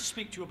 I'd like to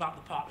speak to you about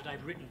the part that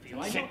I've written for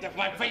you. Sit the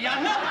fight for you.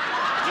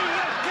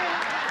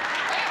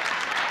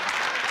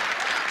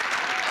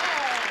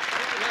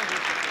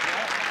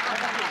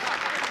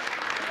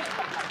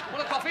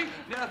 Want a coffee?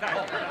 Yeah, okay.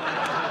 Want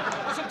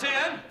some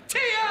TN?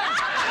 TN!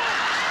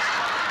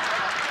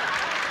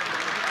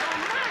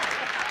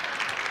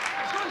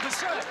 It's gone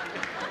berserk.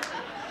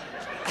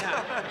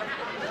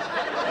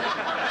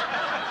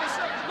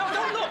 No,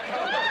 don't look.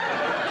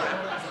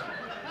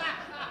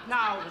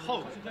 Now,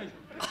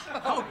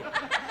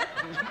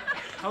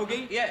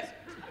 Hoagie. Yes.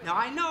 Now,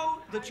 I know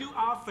that you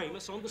are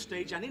famous on the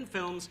stage and in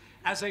films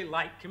as a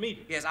light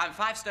comedian. Yes, I'm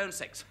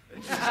 5'6".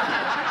 I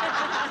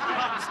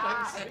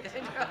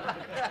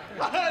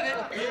heard it.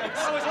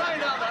 I was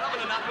lying down there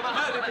having a nap and I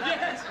heard it.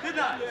 Yes, didn't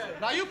I? Yeah.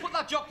 Now, you put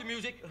that jock to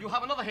music, you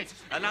have another hit.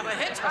 Another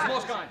hit? That's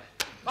most kind.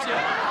 Sorry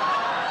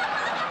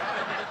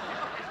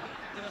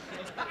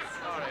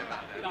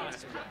about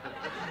that.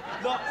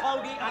 Look,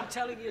 Hoagie, I'm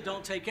telling you,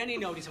 don't take any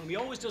notice of him. He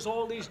always does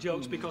all these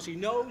jokes because he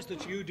knows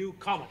that you do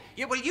comedy.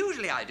 Yeah, well,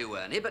 usually I do,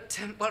 Ernie, but,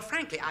 well,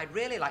 frankly, I'd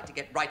really like to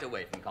get right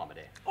away from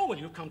comedy. Oh, well,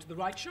 you've come to the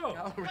right show.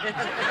 Oh, really?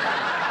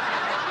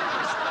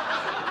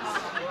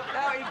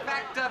 No,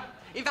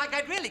 in fact,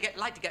 I'd really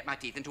like to get my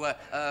teeth into a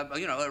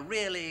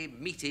really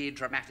meaty,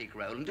 dramatic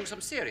role and do some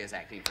serious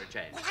acting for a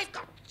change. Well, I've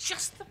got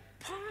just the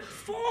part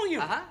for you.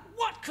 Uh-huh.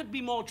 What could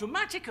be more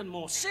dramatic and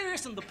more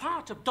serious than the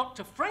part of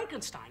Dr.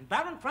 Frankenstein,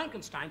 Baron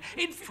Frankenstein,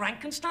 in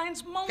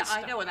Frankenstein's Monster?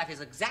 Yeah, I know, and that is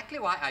exactly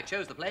why I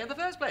chose the play in the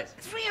first place.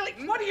 Really?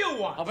 What do you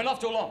want? I've been off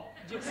too long.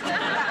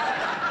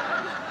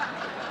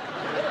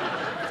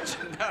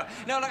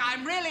 No, look,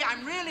 I'm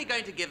really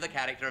going to give the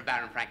character of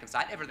Baron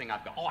Frankenstein everything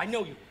I've got. Oh, I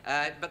know you.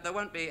 But there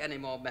won't be any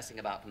more messing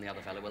about from the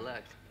other fellow, will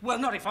there? Well,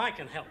 not if I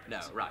can help it. No,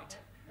 right.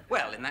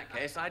 Well, in that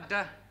case, I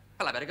better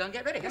go and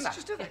get ready, Yes, hadn't I?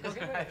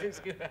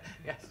 just do that.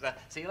 Yes,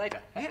 see you later.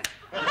 Yeah.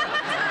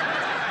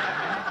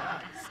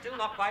 Still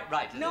not quite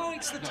right, is No, it?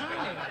 it's the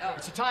timing.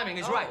 It's the timing,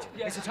 he's right.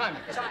 yes. It's the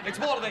timing. It's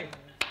more to the...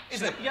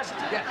 Isn't it? Yes, it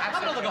is. Yeah,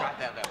 Have another go. right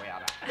there we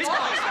are. He's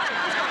got it.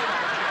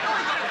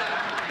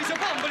 He's a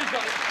bum, but he's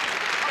got it.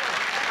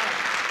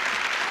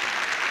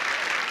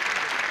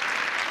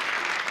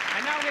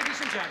 And now, ladies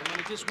and gentlemen,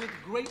 it is with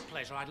great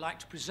pleasure I'd like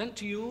to present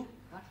to you,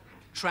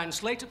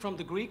 translated from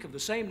the Greek of the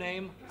same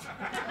name,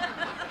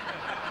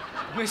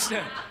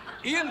 Mr.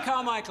 Ian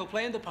Carmichael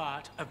playing the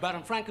part of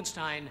Baron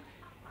Frankenstein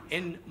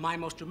in my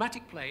most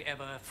dramatic play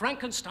ever,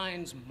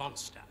 Frankenstein's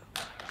Monster.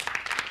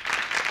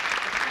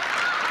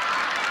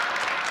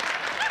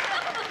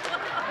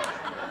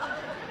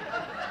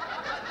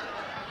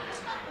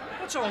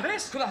 What's all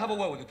this? Could I have a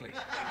word with you, please?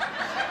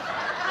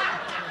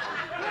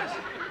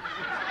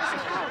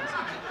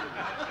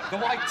 The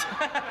white...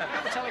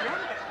 Telegram?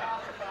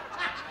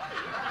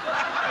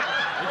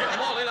 You get them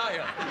all in, aren't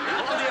you?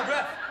 All under your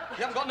breath.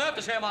 You haven't got nerve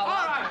to say them out All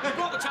loud. right, you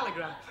brought the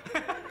telegram.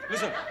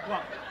 Listen.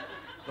 What?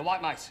 The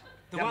white mice.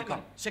 The They white haven't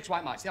come. 6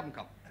 white mice. They haven't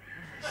come.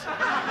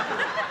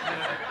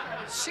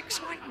 6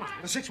 white mice.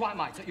 The 6 white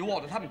mice that you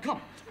ordered haven't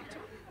come.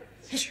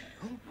 6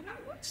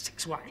 white mice.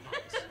 6 white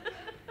mice.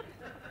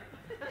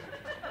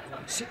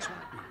 6 white.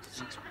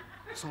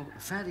 So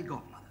the fairy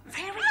godmother.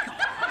 Very good.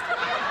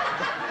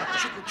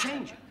 She could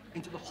change it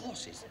into the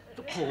horses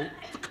that pull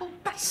the colt.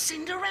 That's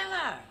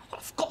Cinderella. Well,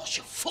 of course,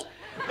 you fool.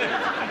 We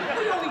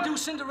only do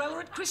Cinderella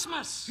at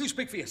Christmas. You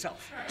speak for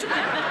yourself. We're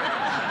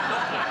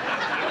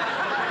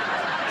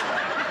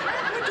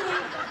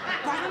doing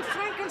Baron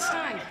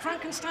Frankenstein,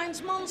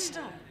 Frankenstein's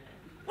Monster.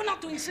 We're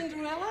not doing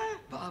Cinderella.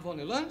 But I've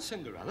only learned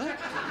Cinderella.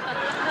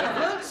 I've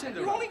learned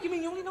Cinderella. You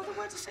mean you only know the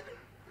words of Cinderella?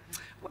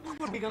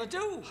 What are we going to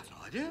do? I've no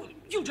idea.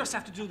 You just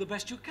have to do the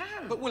best you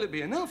can. But will it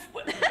be enough?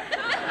 You have to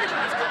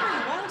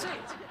really want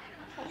it.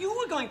 You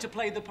were going to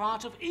play the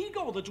part of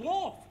Igor the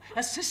dwarf,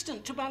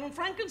 assistant to Baron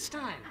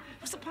Frankenstein.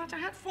 It was the part I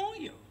had for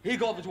you.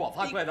 Igor the dwarf.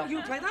 I play that.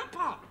 You play that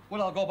part.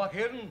 Well, I'll go back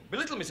here and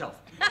belittle myself.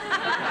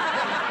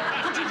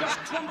 Could you just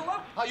tremble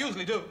up? I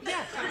usually do.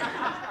 Yes.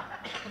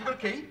 Have you got a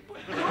key?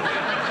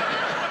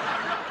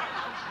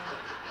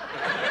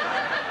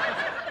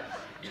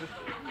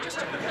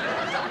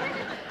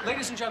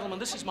 Ladies and gentlemen,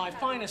 this is my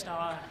finest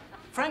hour,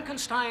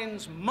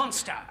 Frankenstein's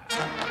Monster.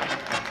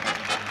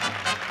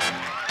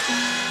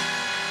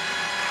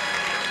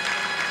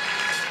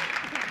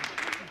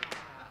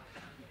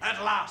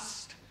 At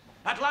last,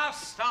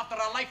 after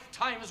a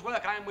lifetime's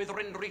work, I am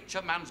within reach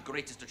of man's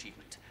greatest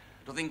achievement.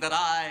 To think that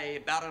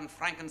I, Baron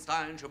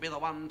Frankenstein, should be the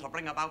one to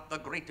bring about the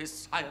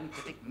greatest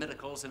scientific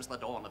miracle since the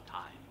dawn of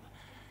time.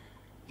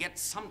 Yet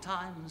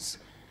sometimes,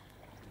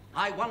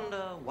 I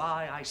wonder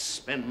why I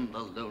spend the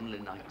lonely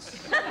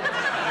nights.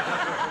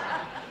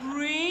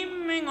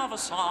 Dreaming of a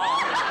song.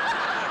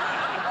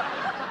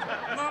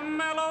 The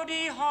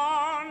melody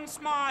haunts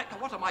my...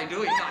 What am I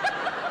doing now?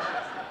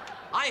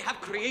 I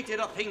have created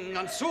a thing,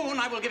 and soon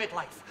I will give it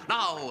life.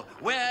 Now,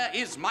 where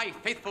is my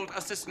faithful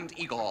assistant,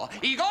 Igor?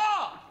 Igor!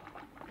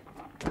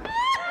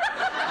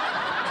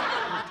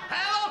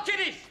 Hello,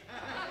 kiddies!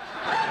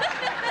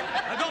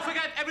 And don't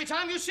forget, every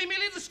time you see me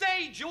leave the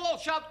stage, you all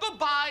shout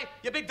goodbye,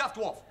 you big daft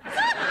dwarf.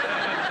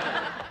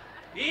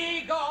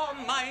 Igor,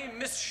 my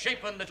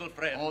misshapen little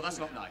friend. Oh, that's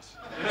not nice.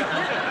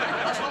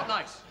 That's not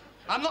nice.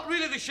 I'm not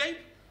really the shape.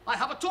 I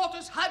have a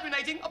tortoise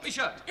hibernating up my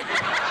shirt.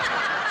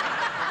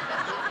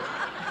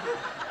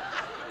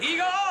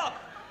 Igor!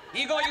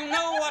 Igor, you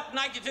know what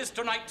night it is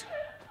tonight.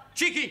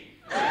 Cheeky.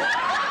 However,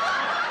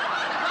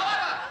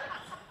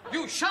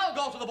 you shall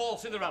go to the ball,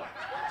 Cinderella.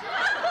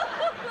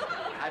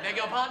 I beg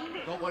your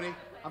pardon? Don't worry.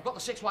 I've got the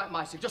 6 white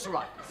mice. They've just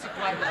arrived. 6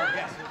 white mice,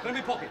 yes. They're in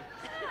my pocket.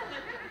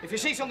 If you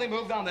see something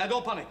move down there,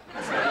 don't panic.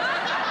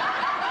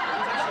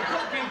 I've got the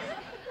cloaking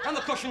and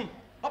the cushion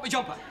up my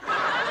jumper.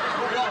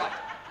 You'll be all right.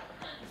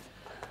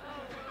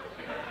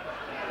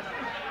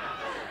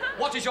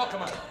 What is your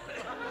command?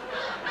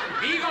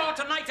 Igor,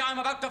 tonight I'm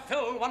about to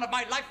fill one of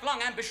my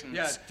lifelong ambitions.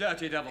 Yeah,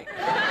 dirty devil.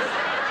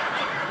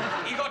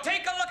 Igor,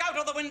 take a look out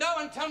of the window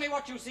and tell me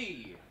what you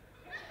see.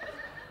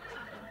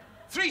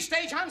 3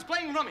 stagehands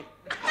playing rummy.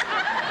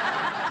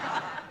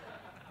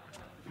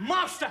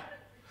 Master!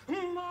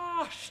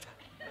 Master!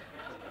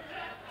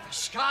 The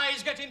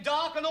sky's getting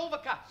dark and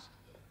overcast.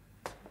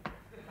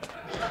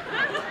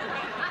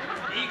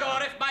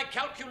 Igor, if my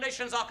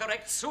calculations are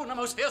correct, soon a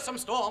most fearsome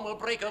storm will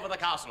break over the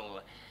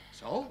castle.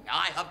 So?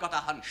 I have got a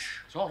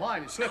hunch. So have I,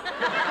 it slipped.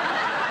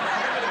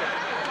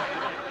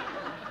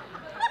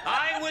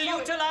 I will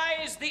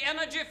utilize the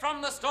energy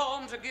from the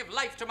storm to give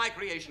life to my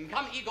creation.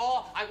 Come,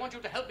 Igor, I want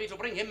you to help me to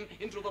bring him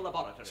into the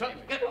laboratory.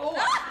 Certainly. Come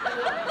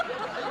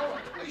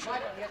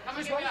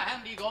and give me a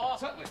hand, Igor.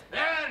 Certainly.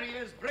 There he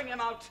is. Bring him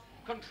out.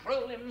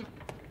 Control him.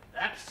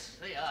 That's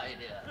the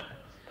idea.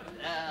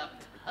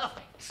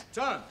 Perfect.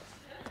 Turn.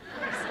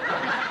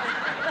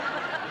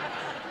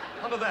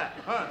 Under there.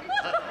 Turn.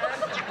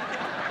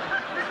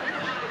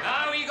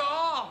 Now,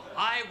 Igor,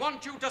 I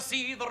want you to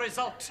see the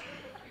result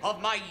of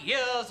my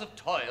years of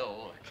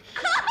toil.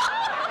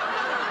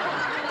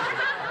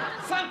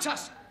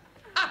 Fantastic.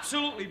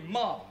 Absolutely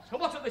marvelous. So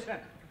what's at this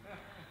end?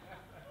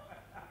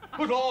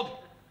 Good Lord.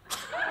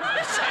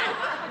 Say,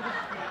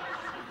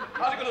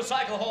 how's he going to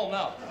cycle home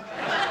now?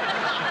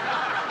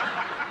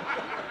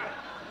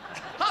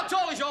 How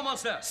tall is your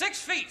monster?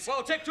 6 feet.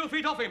 Well, take 2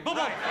 feet off him. Boom,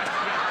 boom.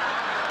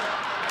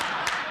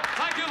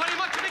 Thank you very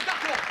much, big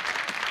duck.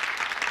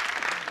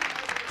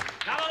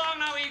 Now along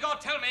now, Igor.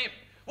 Tell me,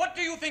 what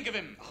do you think of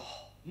him?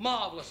 Oh,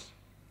 marvelous.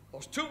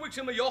 Those 2 weeks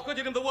in Mallorca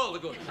did him the world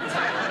of good.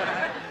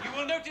 You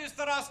will notice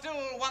there are still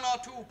 1 or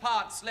 2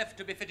 parts left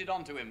to be fitted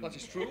onto him. That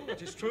is true,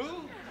 that is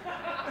true.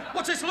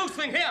 What's this loose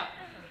thing here?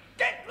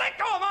 Let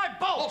go of my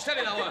bolt! Oh,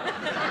 steady now,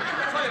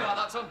 Sorry about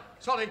that, son.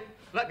 Sorry.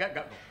 Let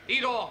go.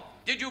 Igor,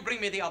 did you bring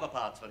me the other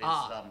parts for his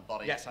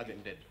body? Yes, I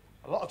did.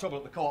 A lot of trouble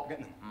at the co-op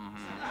getting them.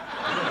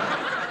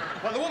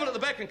 Mm-hmm. Well, the woman at the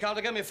bacon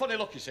counter gave me a funny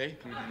look, you see.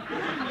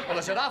 Well, I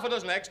said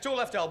 6 eggs, 2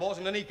 left elbows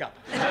and a kneecap.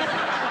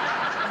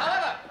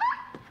 However,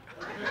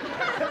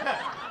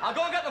 I'll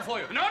go and get them for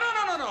you.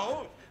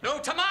 No. No,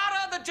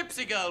 Tamara, the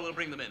gypsy girl, will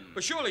bring them in.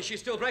 But surely she's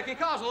still breaking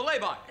cars on the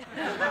lay-by.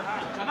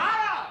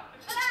 Tamara!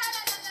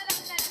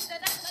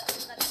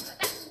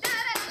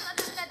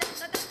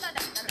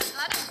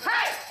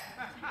 Hey!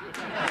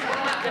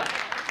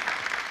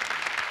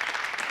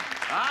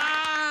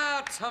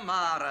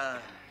 Tamara.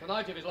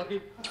 Tonight, if he's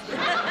lucky.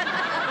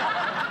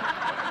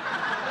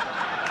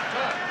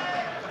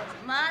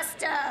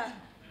 Master,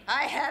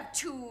 I have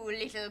 2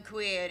 little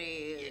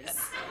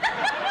queries.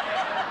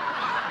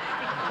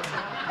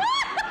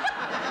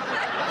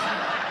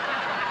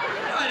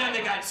 I don't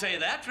think I'd say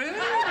that, really.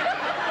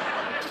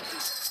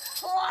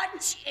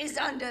 What is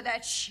under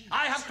that sheet?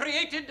 I have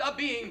created a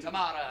being,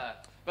 Tamara.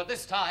 But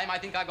this time, I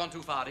think I've gone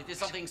too far. It is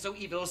something so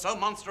evil, so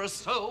monstrous,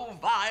 so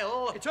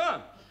vile. It's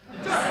her.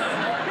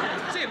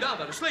 See him down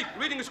there, asleep,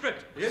 reading the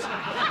script. Yes.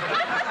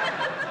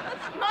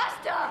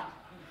 Master,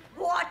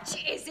 what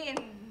is in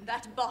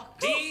that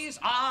box? These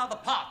are the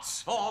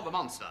parts for the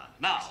monster.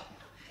 Now.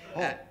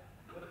 Oh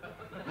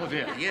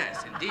dear.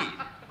 Yes, indeed.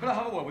 Can I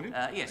have a word with you?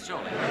 Yes,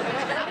 surely.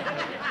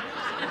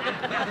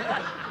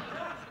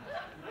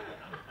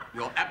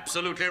 You're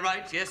absolutely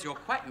right. Yes, you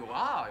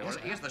are.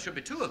 Yes, there should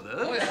be 2 of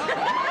those. Oh, yes.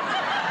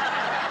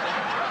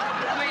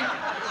 I mean,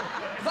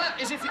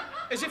 that is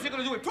if you're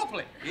going to do it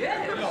properly.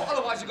 Yeah. You know,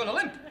 otherwise you're going to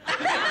limp.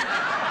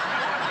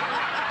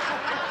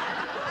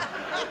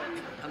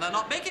 And they're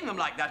not making them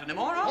like that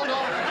anymore, are they? No.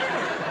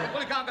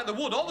 Well, you can't get the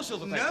wood or the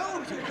silver paint. No,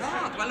 you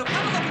can't. Well, look,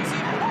 have a look and see.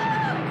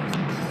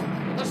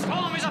 There's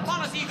storm is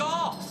upon us,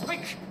 Igor.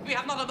 Quick, we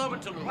have not a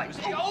moment to lose. Right.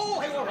 Oh,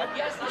 hey, all right.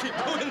 Yes. Keep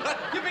doing that.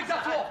 You pick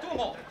that off. Do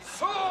more.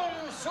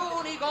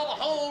 Soon, Igor, the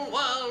whole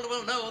world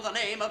will know the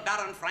name of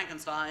Baron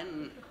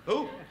Frankenstein.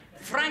 Who?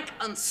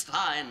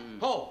 Frankenstein.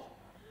 Oh.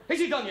 Is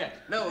he done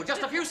yet? No,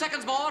 just a few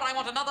seconds more. I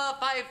want another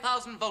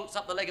 5,000 volts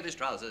up the leg of his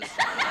trousers.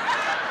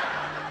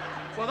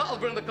 Well, that'll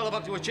bring the colour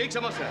back to his cheeks, I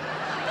must say.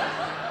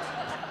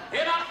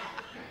 Enough!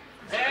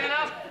 Fair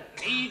enough.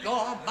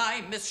 Igor,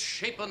 my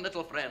misshapen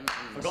little friend.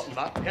 Forgotten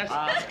that, yes.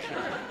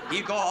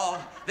 Igor,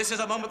 this is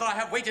a moment that I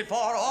have waited for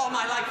all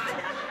my life.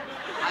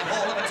 I'm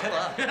all of a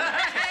tiller.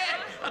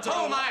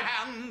 Hold my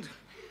hand.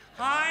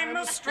 I'm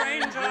a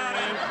stranger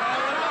in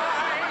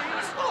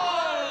paradise.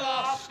 All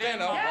lost in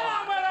a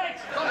on with it!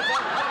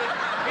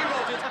 He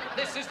wrote it.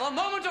 This is the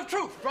moment of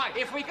truth. Right.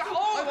 If we go...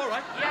 Oh, all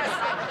right. Yes.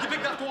 You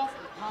pick that dwarf.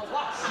 Now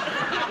watch.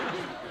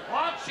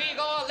 Watch,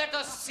 Igor. Let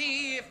us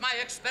see if my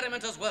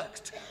experiment has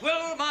worked.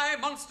 Will my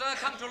monster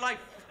come to life?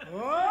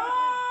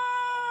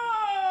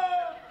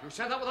 You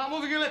said that without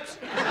moving your lips.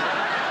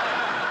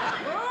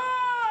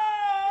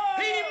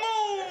 He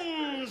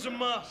moons,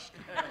 must.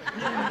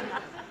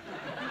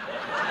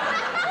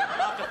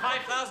 After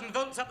 5,000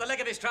 volts up the leg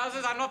of his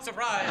trousers, I'm not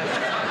surprised.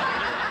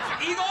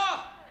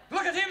 Igor,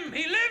 look at him.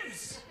 He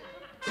lives.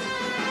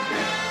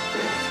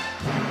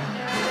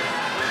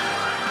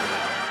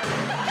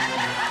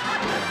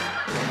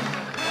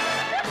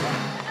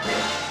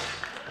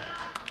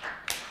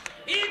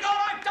 Igor,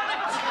 I've done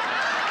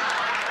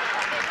it!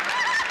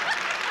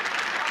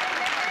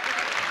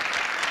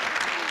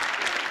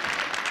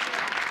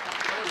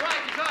 I was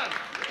right, you can.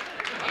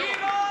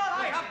 Igor, I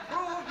have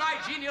proved my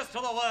genius to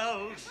the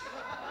world.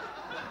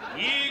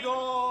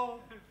 Igor!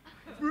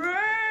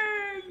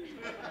 Brain!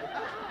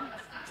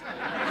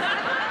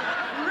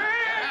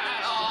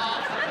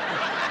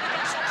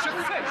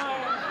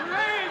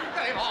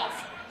 Get him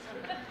off.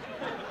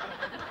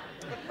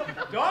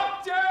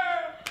 Doctor!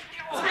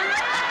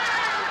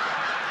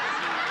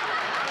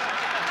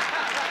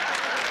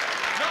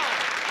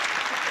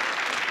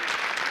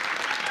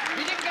 You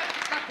didn't get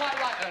that quite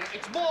right, Ernie.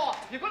 It's more.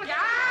 You've got to...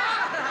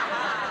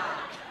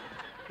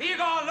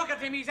 Igor, look at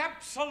him. He's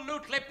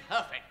absolutely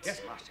perfect.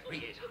 Yes, Master,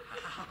 he is.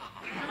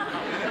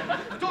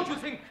 But don't you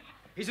think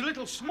he's a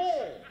little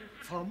small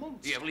for a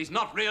monster? Yeah, well, he's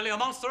not really a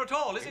monster at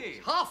all, is he?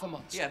 Half a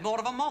monster. Yeah, more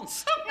of a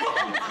monster. No,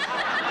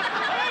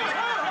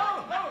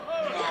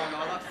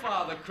 that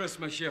Father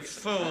Christmas, you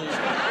fools. You're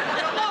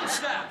a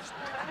monster!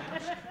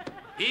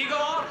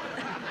 Igor,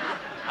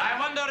 I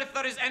wonder if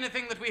there is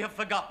anything that we have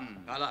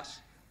forgotten.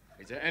 Alas,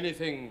 is there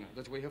anything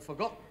that we have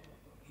forgotten?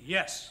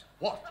 Yes.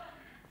 What?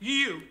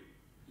 You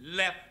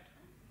left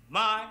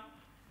my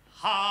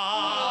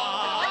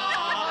heart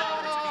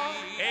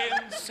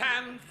in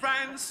San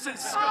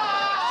Francisco.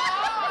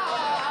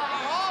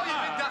 Oh, you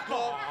big duck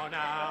dog. On a You've done a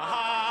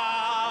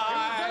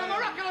high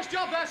miraculous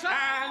job there, sir.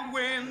 and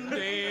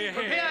windy.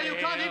 From here, you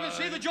can't even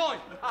see the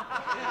joint.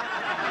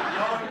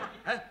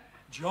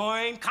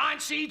 Join,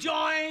 can't see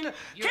join.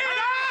 Igor,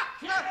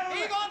 do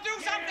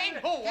something!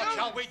 Oh, what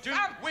shall we do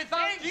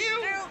without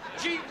you?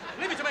 Gee,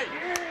 leave it to me.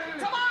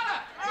 Come on!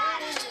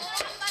 Hey!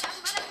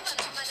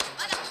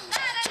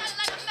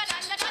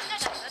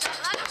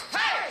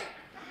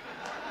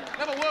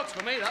 Never works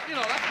for me, that. You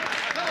know that.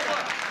 Never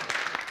works.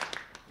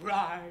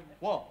 Right,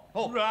 What?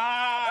 Oh.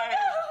 right.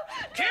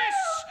 Kiss,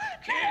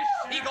 kiss.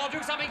 Igor,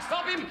 do something!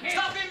 Stop him!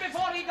 Stop him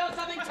before he does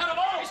something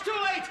terrible! It's too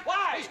late.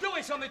 Why? He's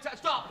doing something.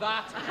 Stop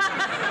that.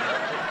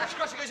 He's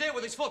scratching his ear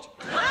with his foot.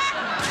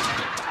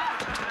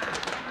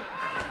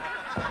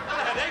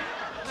 Headache.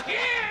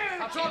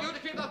 I told you to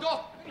keep that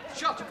door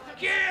shut.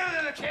 Kill.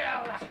 Look,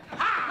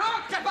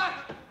 get back!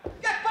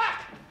 Get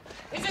back!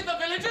 Is it the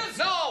villagers?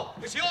 No,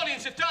 it's the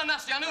audience. If they're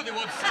nasty, I knew they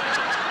would. I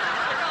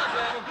can't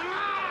blame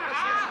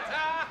them.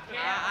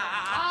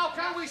 How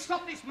can we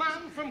stop this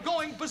man from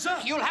going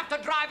berserk? You'll have to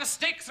drive a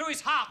stake through his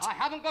heart. I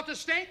haven't got a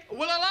stake.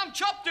 Will a lamb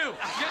chop do?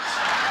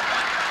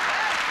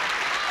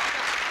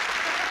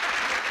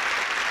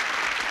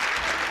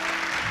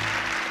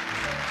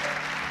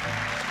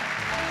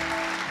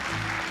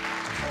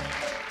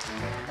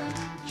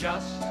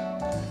 Just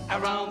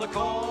around the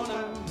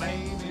corner,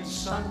 maybe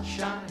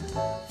sunshine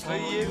for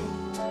you.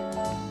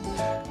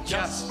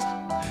 Just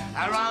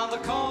around the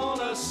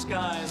corner,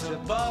 skies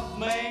above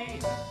may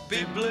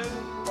be blue.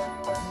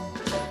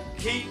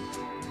 Keep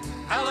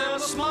a little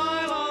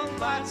smile on,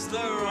 that's the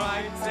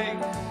right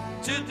thing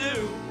to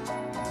do.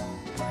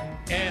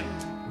 In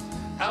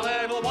a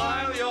little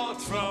while, your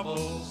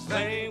troubles,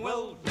 they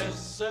will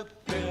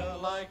disappear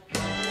like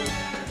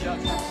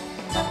just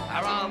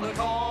around the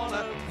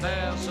corner,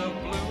 there's a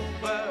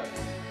bluebird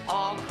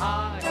on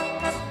high,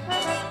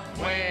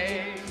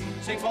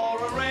 waiting for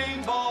a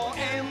rainbow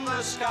in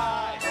the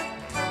sky.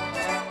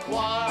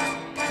 Why,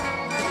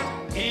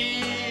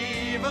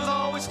 even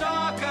though it's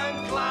dark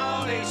and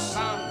cloudy,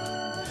 sun,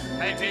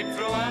 they peep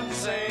through and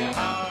say,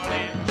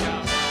 howdy, John.